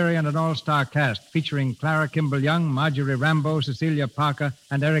Wallace Beery and an all-star cast featuring Clara Kimball Young, Marjorie Rambeau, Cecilia Parker,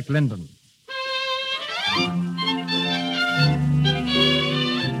 and Eric Linden.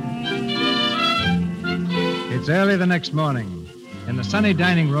 It's early the next morning. In the sunny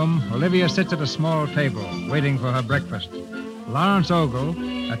dining room, Olivia sits at a small table, waiting for her breakfast. Lawrence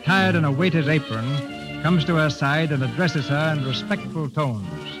Ogle, attired in a waiter's apron, comes to her side and addresses her in respectful tones.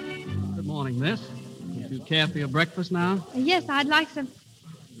 Good morning, miss. You care for your breakfast now? Yes, I'd like some.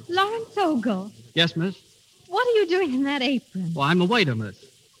 Lawrence Ogle, Yes, miss. what are you doing in that apron? Well, I'm the waiter, miss.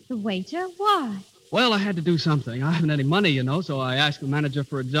 The waiter? Why? Well, I had to do something. I haven't any money, you know, so I asked the manager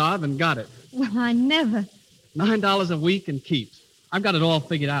for a job and got it. Well, I never. $9 a week and keeps. I've got it all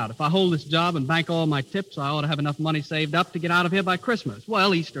figured out. If I hold this job and bank all my tips, I ought to have enough money saved up to get out of here by Christmas.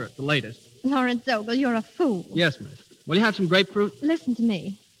 Well, Easter at the latest. Lawrence Ogle, you're a fool. Yes, miss. Will you have some grapefruit? Listen to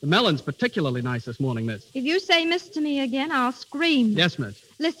me. The melon's particularly nice this morning, miss. If you say miss to me again, I'll scream. Yes, miss.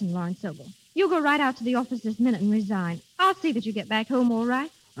 Listen, Lawrence Ogle, you go right out to the office this minute and resign. I'll see that you get back home all right.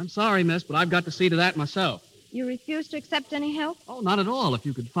 I'm sorry, miss, but I've got to see to that myself. You refuse to accept any help? Oh, not at all. If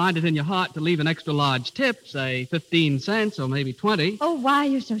you could find it in your heart to leave an extra large tip, say 15 cents or maybe 20. Oh, why are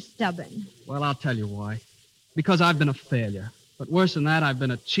you so stubborn? Well, I'll tell you why. Because I've been a failure. But worse than that, I've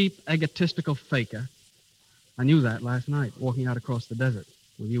been a cheap, egotistical faker. I knew that last night, walking out across the desert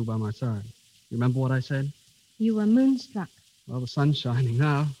with you by my side. You remember what I said? You were moonstruck. Well, the sun's shining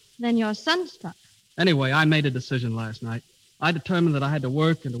now. Then you're sunstruck. Anyway, I made a decision last night. I determined that I had to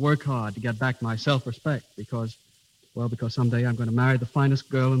work and to work hard to get back my self-respect because someday I'm going to marry the finest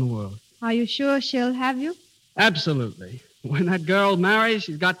girl in the world. Are you sure she'll have you? Absolutely. When that girl marries,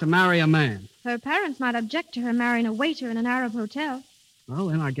 she's got to marry a man. Her parents might object to her marrying a waiter in an Arab hotel. Well,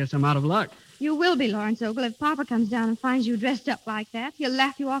 then I guess I'm out of luck. You will be, Lawrence Ogle. If Papa comes down and finds you dressed up like that, he'll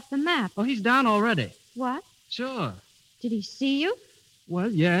laugh you off the map. Oh, he's down already. What? Sure. Did he see you?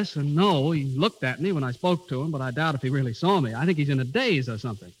 Well, yes and no. He looked at me when I spoke to him, but I doubt if he really saw me. I think he's in a daze or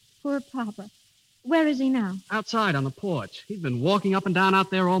something. Poor Papa. Where is he now? Outside on the porch. He's been walking up and down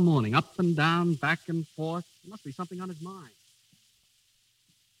out there all morning. Up and down, back and forth. There must be something on his mind.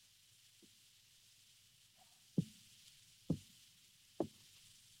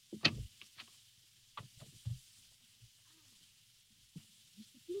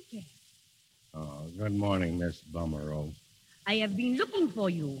 Oh, good morning, Miss Bummerow. I have been looking for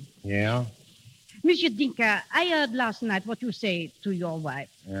you. Yeah? Monsieur Dinka, I heard last night what you said to your wife.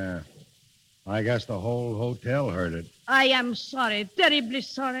 Yeah. I guess the whole hotel heard it. I am sorry, terribly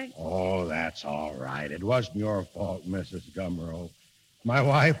sorry. Oh, that's all right. It wasn't your fault, Mrs. Gummerow. My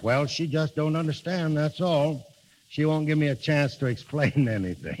wife, well, she just don't understand, that's all. She won't give me a chance to explain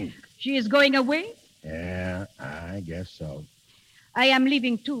anything. She is going away? Yeah, I guess so. I am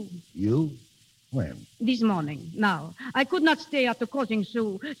leaving too. You? When? This morning. Now, I could not stay after causing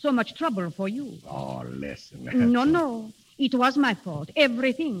so much trouble for you. Oh, listen. No. It was my fault,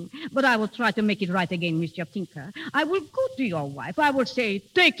 everything. But I will try to make it right again, Mr. Tinker. I will go to your wife. I will say,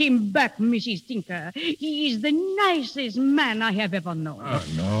 take him back, Mrs. Tinker. He is the nicest man I have ever known.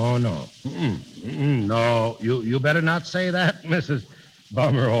 Oh, no. No, you better not say that, Mrs.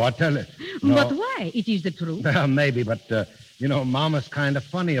 Bummerow. I tell you. No. But why? It is the truth. Well, maybe, but, Mama's kind of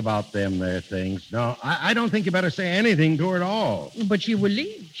funny about them there things. No, I don't think you better say anything to her at all. But she will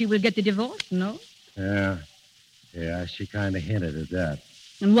leave. She will get the divorce, no? Yeah, she kind of hinted at that.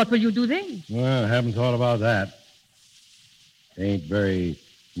 And what will you do then? Well, I haven't thought about that. Ain't very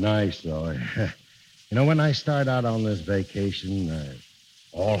nice, though. When I start out on this vacation,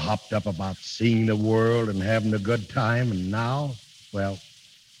 all hopped up about seeing the world and having a good time, and now, well,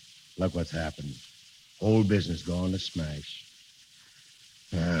 look what's happened. Whole business gone to smash.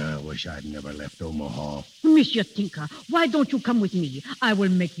 I wish I'd never left Omaha. Monsieur Tinker, why don't you come with me? I will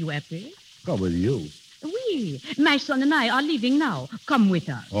make you happy. Go with you. Oui, my son and I are leaving now. Come with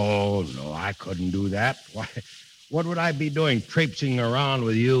us. Oh, no, I couldn't do that. Why, what would I be doing traipsing around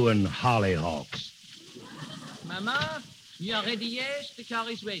with you and hollyhawks? Mama, you are ready, yes? The car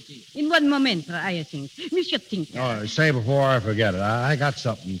is waiting. In one moment, I think. Monsieur Tinker. Oh, say before I forget it, I got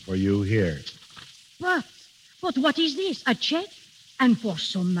something for you here. But what is this? A check? And for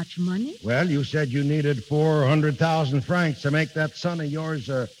so much money? Well, you said you needed 400,000 francs to make that son of yours,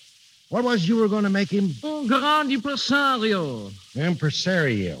 what was you were going to make him? Grand impresario.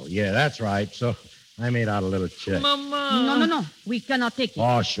 Impresario. Yeah, that's right. So I made out a little check. Mama. No. We cannot take it.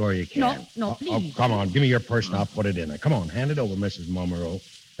 Oh, sure you can. No, please. Oh, come on. Give me your purse and I'll put it in there. Come on. Hand it over, Mrs. Mummerow.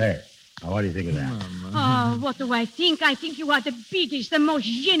 There. Now, what do you think of that? Oh, what do I think? I think you are the biggest, the most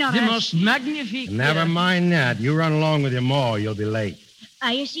generous. The most magnifique. Never mind that. You run along with your ma. You'll be late.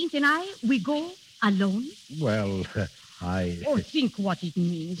 Hyacinth and I, we go alone? Well, Oh, think what it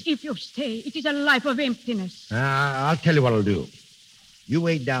means. If you stay, it is a life of emptiness. I'll tell you what I'll do. You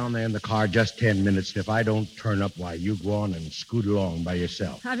wait down there in the car just 10 minutes. If I don't turn up, why, you go on and scoot along by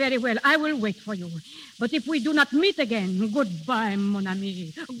yourself. Very well. I will wait for you. But if we do not meet again, goodbye, mon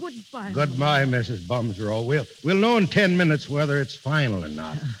ami. Goodbye. Goodbye, Mrs. Bummerow. We'll know in 10 minutes whether it's final or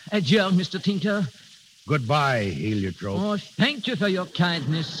not. Adieu, Mr. Tinker. Goodbye, Heliotrope. Oh, thank you for your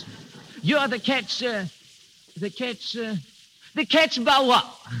kindness. You are the cat's bawa.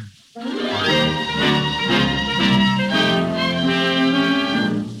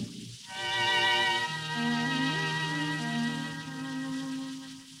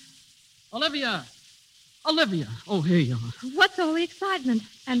 Olivia. Oh, here you are. What's all the excitement?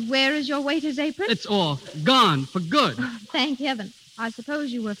 And where is your waiter's apron? It's off. Gone for good. Thank heaven. I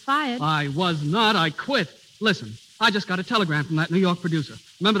suppose you were fired. I was not. I quit. Listen, I just got a telegram from that New York producer.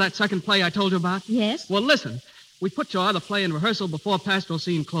 Remember that second play I told you about? Yes. Well, listen. We put your other play in rehearsal before Pastoral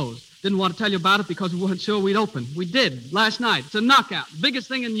Scene closed. Didn't want to tell you about it because we weren't sure we'd open. We did, last night. It's a knockout. Biggest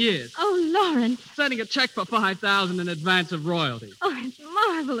thing in years. Oh, Lawrence. Sending a check for $5,000 in advance of royalties. Oh, it's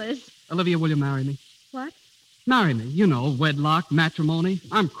marvelous. Olivia, will you marry me? What? Marry me. You know, wedlock, matrimony.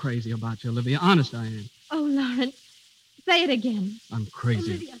 I'm crazy about you, Olivia. Honest I am. Oh, Lawrence. Say it again. I'm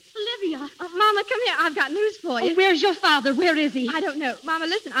crazy. Olivia. Mama, come here. I've got news for you. Oh, where's your father? Where is he? I don't know. Mama,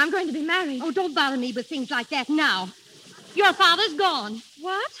 listen. I'm going to be married. Oh, don't bother me with things like that now. Your father's gone.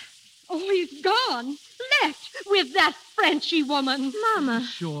 What? Oh, he's gone. Left with that Frenchy woman. Mama.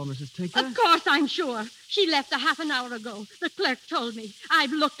 Sure, Mrs. Tinker? Of course I'm sure. She left a half an hour ago. The clerk told me.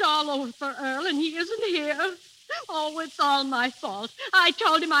 I've looked all over for Earl, and he isn't here. Oh, it's all my fault. I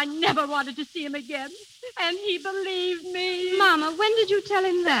told him I never wanted to see him again, and he believed me. Mama, when did you tell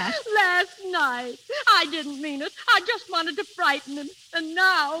him that? Last night. I didn't mean it. I just wanted to frighten him. And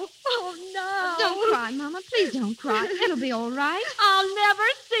now, Don't cry, Mama. Please don't cry. It'll be all right. I'll never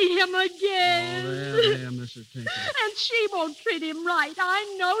see him again. There, Mrs. Tinker. And she won't treat him right.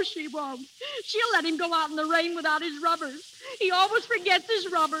 I know she won't. She'll let him go out in the rain without his rubbers. He always forgets his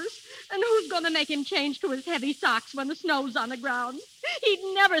rubbers. And who's going to make him change to his heavy socks when the snow's on the ground?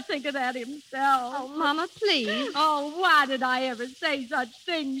 He'd never think of that himself. Oh, Mama, please. Oh, why did I ever say such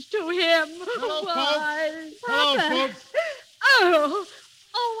things to him? Hello, why? folks. Hello, folks. Earl.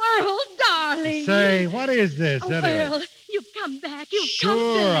 Oh, Earl, darling. Say, what is this, Oh, anyway? Earl, you've come back. You've come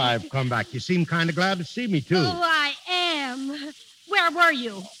Sure, back. I've come back. You seem kind of glad to see me, too. Oh, I am. Where were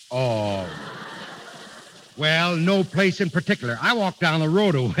you? Oh. Well, no place in particular. I walked down the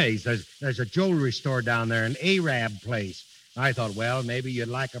road a ways. There's a jewelry store down there, an Arab place. I thought, well, maybe you'd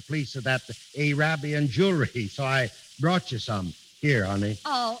like a piece of that Arabian jewelry, so I brought you some. Here, honey.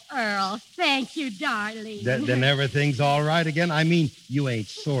 Oh, Earl, thank you, darling. Then everything's all right again? I mean, you ain't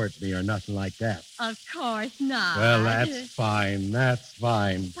sore at me or nothing like that. Of course not. Well, that's fine. That's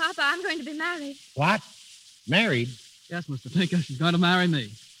fine. Papa, I'm going to be married. What? Married? Yes, Mr. Tinker, she's going to marry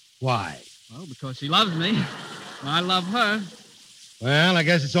me. Why? Well, because she loves me. I love her. Well, I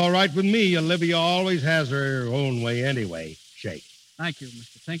guess it's all right with me. Olivia always has her own way anyway. Shake. Thank you,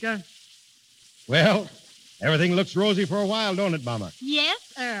 Mr. Tinker. Well, everything looks rosy for a while, don't it, Mama? Yes,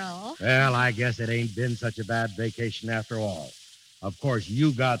 Earl. Well, I guess it ain't been such a bad vacation after all. Of course,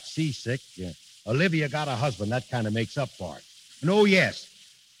 you got seasick. Olivia got a husband. That kind of makes up for it. And oh, yes,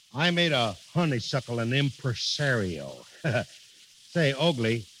 I made a honeysuckle an impresario. Say,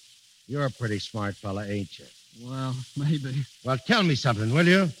 Oakley, you're a pretty smart fella, ain't you? Well, maybe. Well, tell me something, will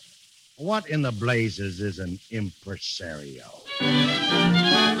you? What in the blazes is an impresario?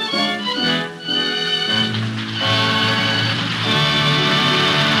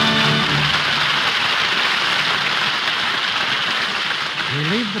 We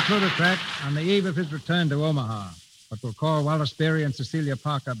leave the plutocrat on the eve of his return to Omaha, but we'll call Wallace Beery and Cecilia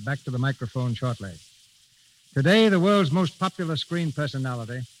Parker back to the microphone shortly. Today, the world's most popular screen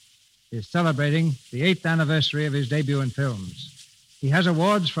personality is celebrating the 8th anniversary of his debut in films. He has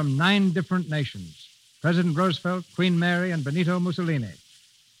awards from 9 different nations. President Roosevelt, Queen Mary, and Benito Mussolini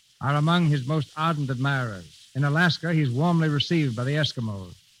are among his most ardent admirers. In Alaska, he's warmly received by the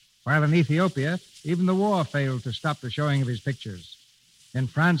Eskimos, while in Ethiopia, even the war failed to stop the showing of his pictures. In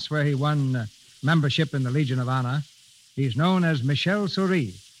France, where he won membership in the Legion of Honor, he's known as Michel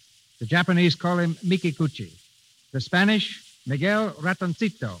Souris. The Japanese call him Mikikuchi. The Spanish, Miguel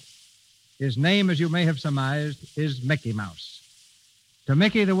Ratoncito. His name, as you may have surmised, is Mickey Mouse. To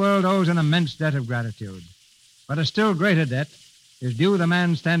Mickey, the world owes an immense debt of gratitude. But a still greater debt is due the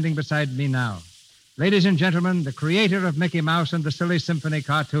man standing beside me now. Ladies and gentlemen, the creator of Mickey Mouse and the Silly Symphony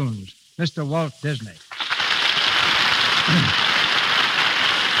cartoons, Mr. Walt Disney.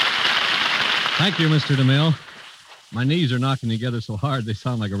 Thank you, Mr. DeMille. My knees are knocking together so hard they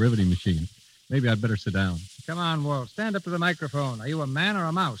sound like a riveting machine. Maybe I'd better sit down. Come on, Walt. Stand up to the microphone. Are you a man or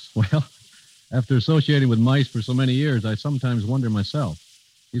a mouse? Well, after associating with mice for so many years, I sometimes wonder myself.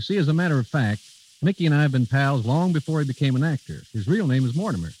 You see, as a matter of fact, Mickey and I have been pals long before he became an actor. His real name is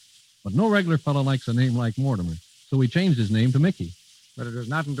Mortimer. But no regular fellow likes a name like Mortimer, so he changed his name to Mickey. But it was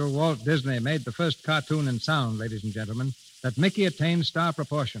not until Walt Disney made the first cartoon in sound, ladies and gentlemen, that Mickey attained star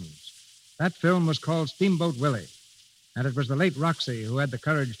proportions. That film was called Steamboat Willie, and it was the late Roxy who had the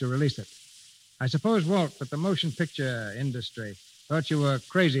courage to release it. I suppose, Walt, that the motion picture industry thought you were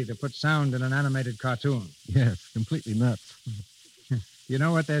crazy to put sound in an animated cartoon. Yes, completely nuts. You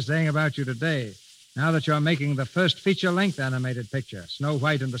know what they're saying about you today, now that you're making the first feature-length animated picture, Snow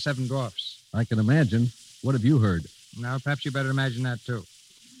White and the Seven Dwarfs. I can imagine. What have you heard? Now, perhaps you better imagine that, too.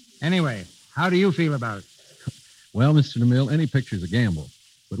 Anyway, how do you feel about it? Well, Mr. DeMille, any picture's a gamble.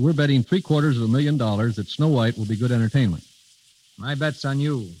 But we're betting $750,000 that Snow White will be good entertainment. My bet's on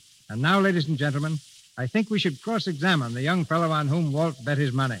you. And now, ladies and gentlemen, I think we should cross-examine the young fellow on whom Walt bet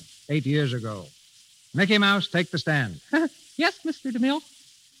his money 8 years ago. Mickey Mouse, take the stand. Yes, Mr. DeMille.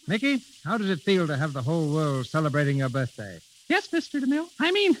 Mickey, how does it feel to have the whole world celebrating your birthday? Yes, Mr. DeMille.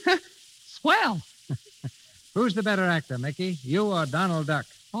 I mean, swell. Who's the better actor, Mickey, you or Donald Duck?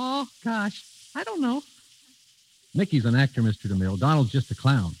 Oh, gosh, I don't know. Mickey's an actor, Mr. DeMille. Donald's just a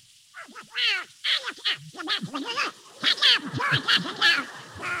clown.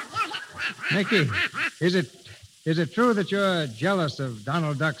 Mickey, is it true that you're jealous of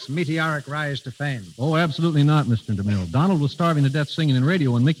Donald Duck's meteoric rise to fame? Oh, absolutely not, Mr. DeMille. Donald was starving to death singing in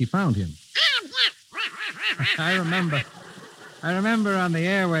radio when Mickey found him. I remember on the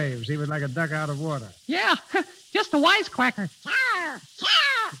airwaves, he was like a duck out of water. Yeah, just a wisecracker.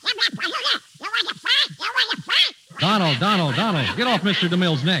 Donald, get off Mr.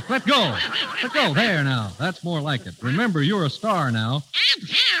 DeMille's neck. Let go. There now. That's more like it. Remember, you're a star now.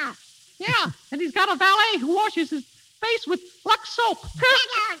 Yeah, and he's got a valet who washes his face with Lux soap.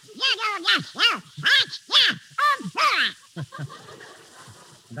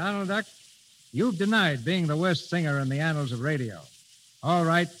 Donald Duck, you've denied being the worst singer in the annals of radio. All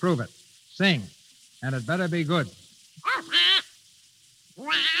right, prove it. Sing. And it better be good.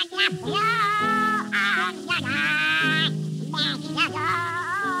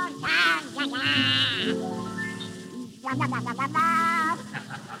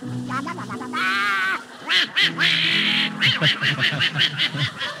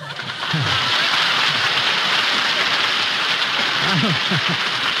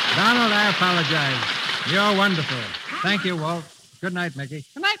 Donald, I apologize. You're wonderful. Thank you, Walt. Good night, Mickey.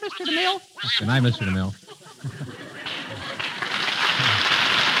 Good night, Mr. DeMille. Good night, Mr. DeMille.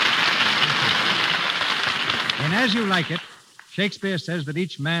 In As You Like It, Shakespeare says that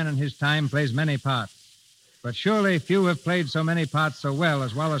each man in his time plays many parts. But surely few have played so many parts so well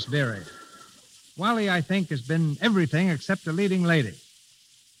as Wallace Beery. Wally, I think, has been everything except a leading lady.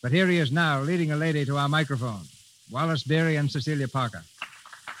 But here he is now, leading a lady to our microphone. Wallace Beery and Cecilia Parker.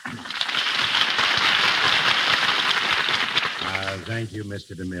 Thank you,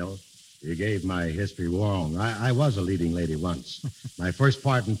 Mr. DeMille. You gave my history wrong. I was a leading lady once. My first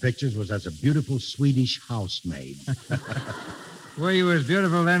part in pictures was as a beautiful Swedish housemaid. Were you as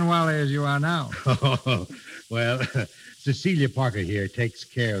beautiful then, Wally, as you are now? Well, Cecilia Parker here takes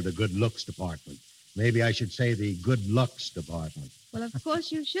care of the good looks department. Maybe I should say the good looks department. Well, of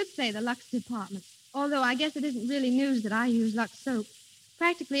course you should say the Lux department. Although I guess it isn't really news that I use Lux soap.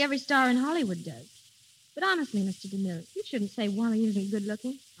 Practically every star in Hollywood does. But honestly, Mr. DeMille, you shouldn't say Wally isn't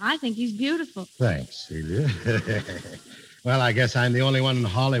good-looking. I think he's beautiful. Thanks, Celia. Well, I guess I'm the only one in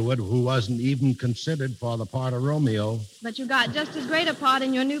Hollywood who wasn't even considered for the part of Romeo. But you got just as great a part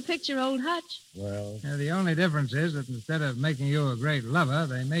in your new picture, Old Hutch. Well... Yeah, the only difference is that instead of making you a great lover,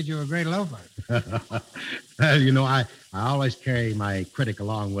 they made you a great loafer. Well, you know, I always carry my critic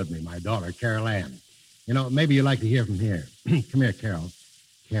along with me, my daughter, Carol Ann. You know, maybe you'd like to hear from here. Come here, Carol.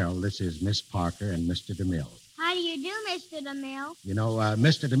 Carol, this is Miss Parker and Mr. DeMille. How do you do, Mr. DeMille? You know,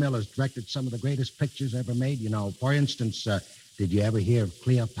 Mr. DeMille has directed some of the greatest pictures ever made. You know, for instance, did you ever hear of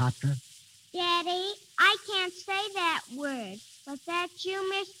Cleopatra? Daddy, I can't say that word. Was that you,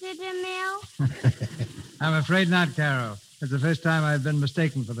 Mr. DeMille? I'm afraid not, Carol. It's the first time I've been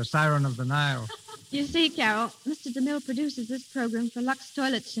mistaken for the Siren of the Nile. You see, Carol, Mr. DeMille produces this program for Lux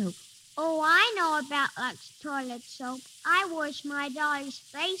Toilet Soap. Oh, I know about Lux toilet soap. I wash my daughter's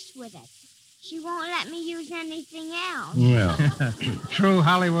face with it. She won't let me use anything else. Well, true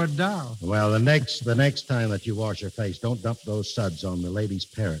Hollywood doll. Well, the next time that you wash your face, don't dump those suds on the lady's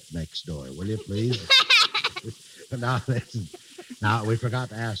parrot next door, will you, please? Now, listen. Now, we forgot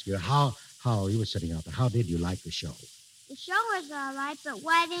to ask you, how you were sitting out there, how did you like the show? The show was all right, but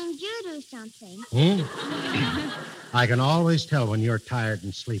why didn't you do something? I can always tell when you're tired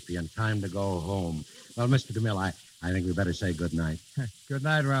and sleepy and time to go home. Well, Mr. DeMille, I think we better say good night. Good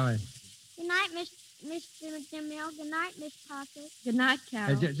night, Raleigh. Good night, Mr. DeMille. Good night, Miss Parker. Good night,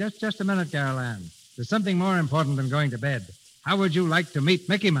 Carol. Hey, just a minute, Carol Ann. There's something more important than going to bed. How would you like to meet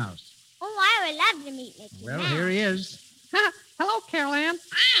Mickey Mouse? Oh, I would love to meet Mickey Well, Mouse. here he is. Hello, Carol Ann.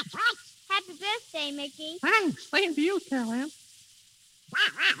 Happy birthday, Mickey. Thanks. Same to you, Carol Ann.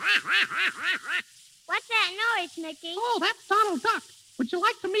 What's that noise, Mickey? Oh, that's Donald Duck. Would you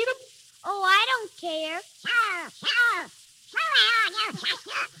like to meet him? Oh, I don't care.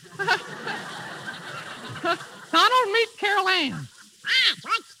 Donald, meet Carol Ann.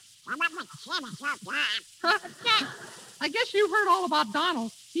 I guess you've heard all about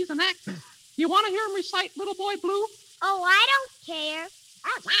Donald. He's an actor. You want to hear him recite Little Boy Blue? Oh, I don't care.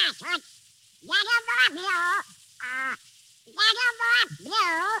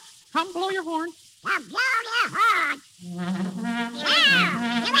 Come blow your horn.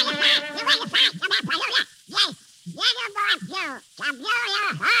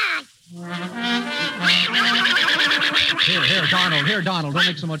 Here, Donald. Don't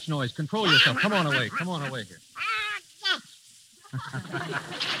make so much noise. Control yourself. Come on away here. Good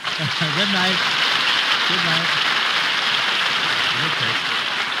night. Good night. Okay.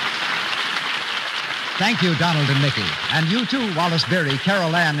 Thank you, Donald and Mickey. And you too, Wallace Beery,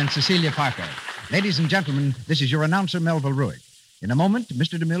 Carol Ann, and Cecilia Parker. Ladies and gentlemen, this is your announcer, Melville Ruick. In a moment,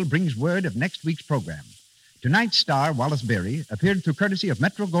 Mr. DeMille brings word of next week's program. Tonight's star, Wallace Beery, appeared through courtesy of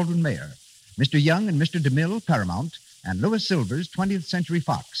Metro-Goldwyn-Mayer. Mr. Young and Mr. DeMille, Paramount, and Louis Silvers, 20th Century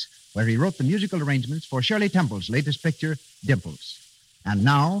Fox, where he wrote the musical arrangements for Shirley Temple's latest picture, Dimples. And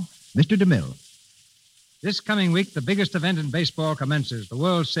now, Mr. DeMille. This coming week, the biggest event in baseball commences, the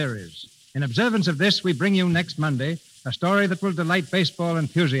World Series. In observance of this, we bring you next Monday a story that will delight baseball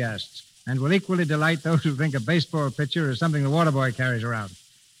enthusiasts and will equally delight those who think a baseball pitcher is something the water boy carries around.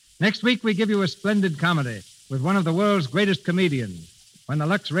 Next week, we give you a splendid comedy with one of the world's greatest comedians when the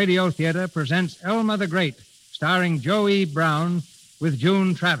Lux Radio Theater presents Elma the Great, starring Joe E. Brown with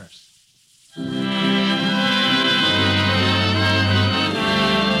June Travis.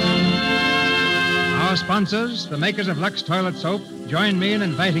 Our sponsors, the makers of Lux Toilet Soap, join me in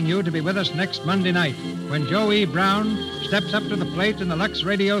inviting you to be with us next Monday night when Joe E. Brown steps up to the plate in the Lux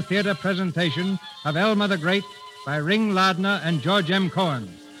Radio Theater presentation of Elma the Great by Ring Lardner and George M.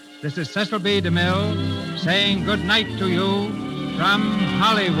 Cohen. This is Cecil B. DeMille saying good night to you from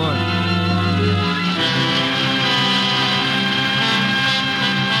Hollywood.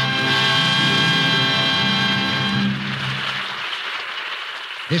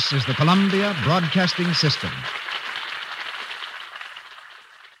 This is the Columbia Broadcasting System.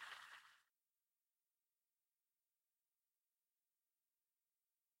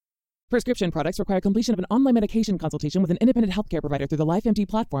 Prescription products require completion of an online medication consultation with an independent healthcare provider through the LifeMD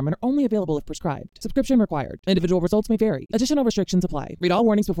platform and are only available if prescribed. Subscription required. Individual results may vary. Additional restrictions apply. Read all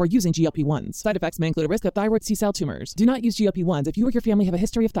warnings before using GLP-1s. Side effects may include a risk of thyroid C-cell tumors. Do not use GLP-1s if you or your family have a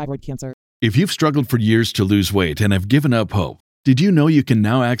history of thyroid cancer. If you've struggled for years to lose weight and have given up hope, did you know you can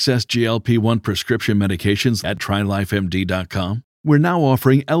now access GLP-1 prescription medications at TryLifeMD.com? We're now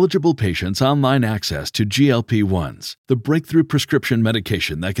offering eligible patients online access to GLP-1s, the breakthrough prescription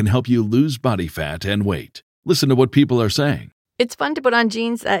medication that can help you lose body fat and weight. Listen to what people are saying. It's fun to put on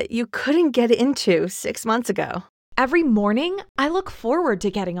jeans that you couldn't get into 6 months ago. Every morning, I look forward to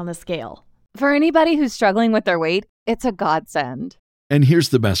getting on the scale. For anybody who's struggling with their weight, it's a godsend. And here's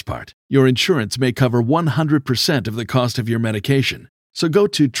the best part. Your insurance may cover 100% of the cost of your medication. So go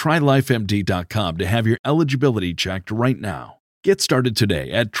to TryLifeMD.com to have your eligibility checked right now. Get started today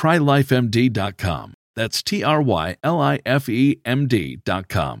at TryLifeMD.com. That's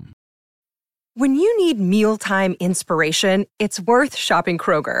TryLifeMD.com. When you need mealtime inspiration, it's worth shopping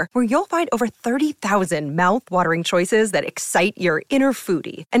Kroger, where you'll find over 30,000 mouth-watering choices that excite your inner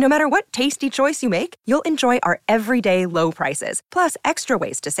foodie. And no matter what tasty choice you make, you'll enjoy our everyday low prices, plus extra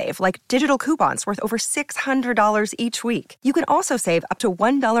ways to save, like digital coupons worth over $600 each week. You can also save up to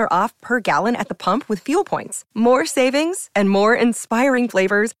 $1 off per gallon at the pump with fuel points. More savings and more inspiring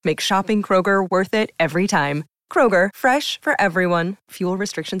flavors make shopping Kroger worth it every time. Kroger, fresh for everyone. Fuel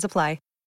restrictions apply.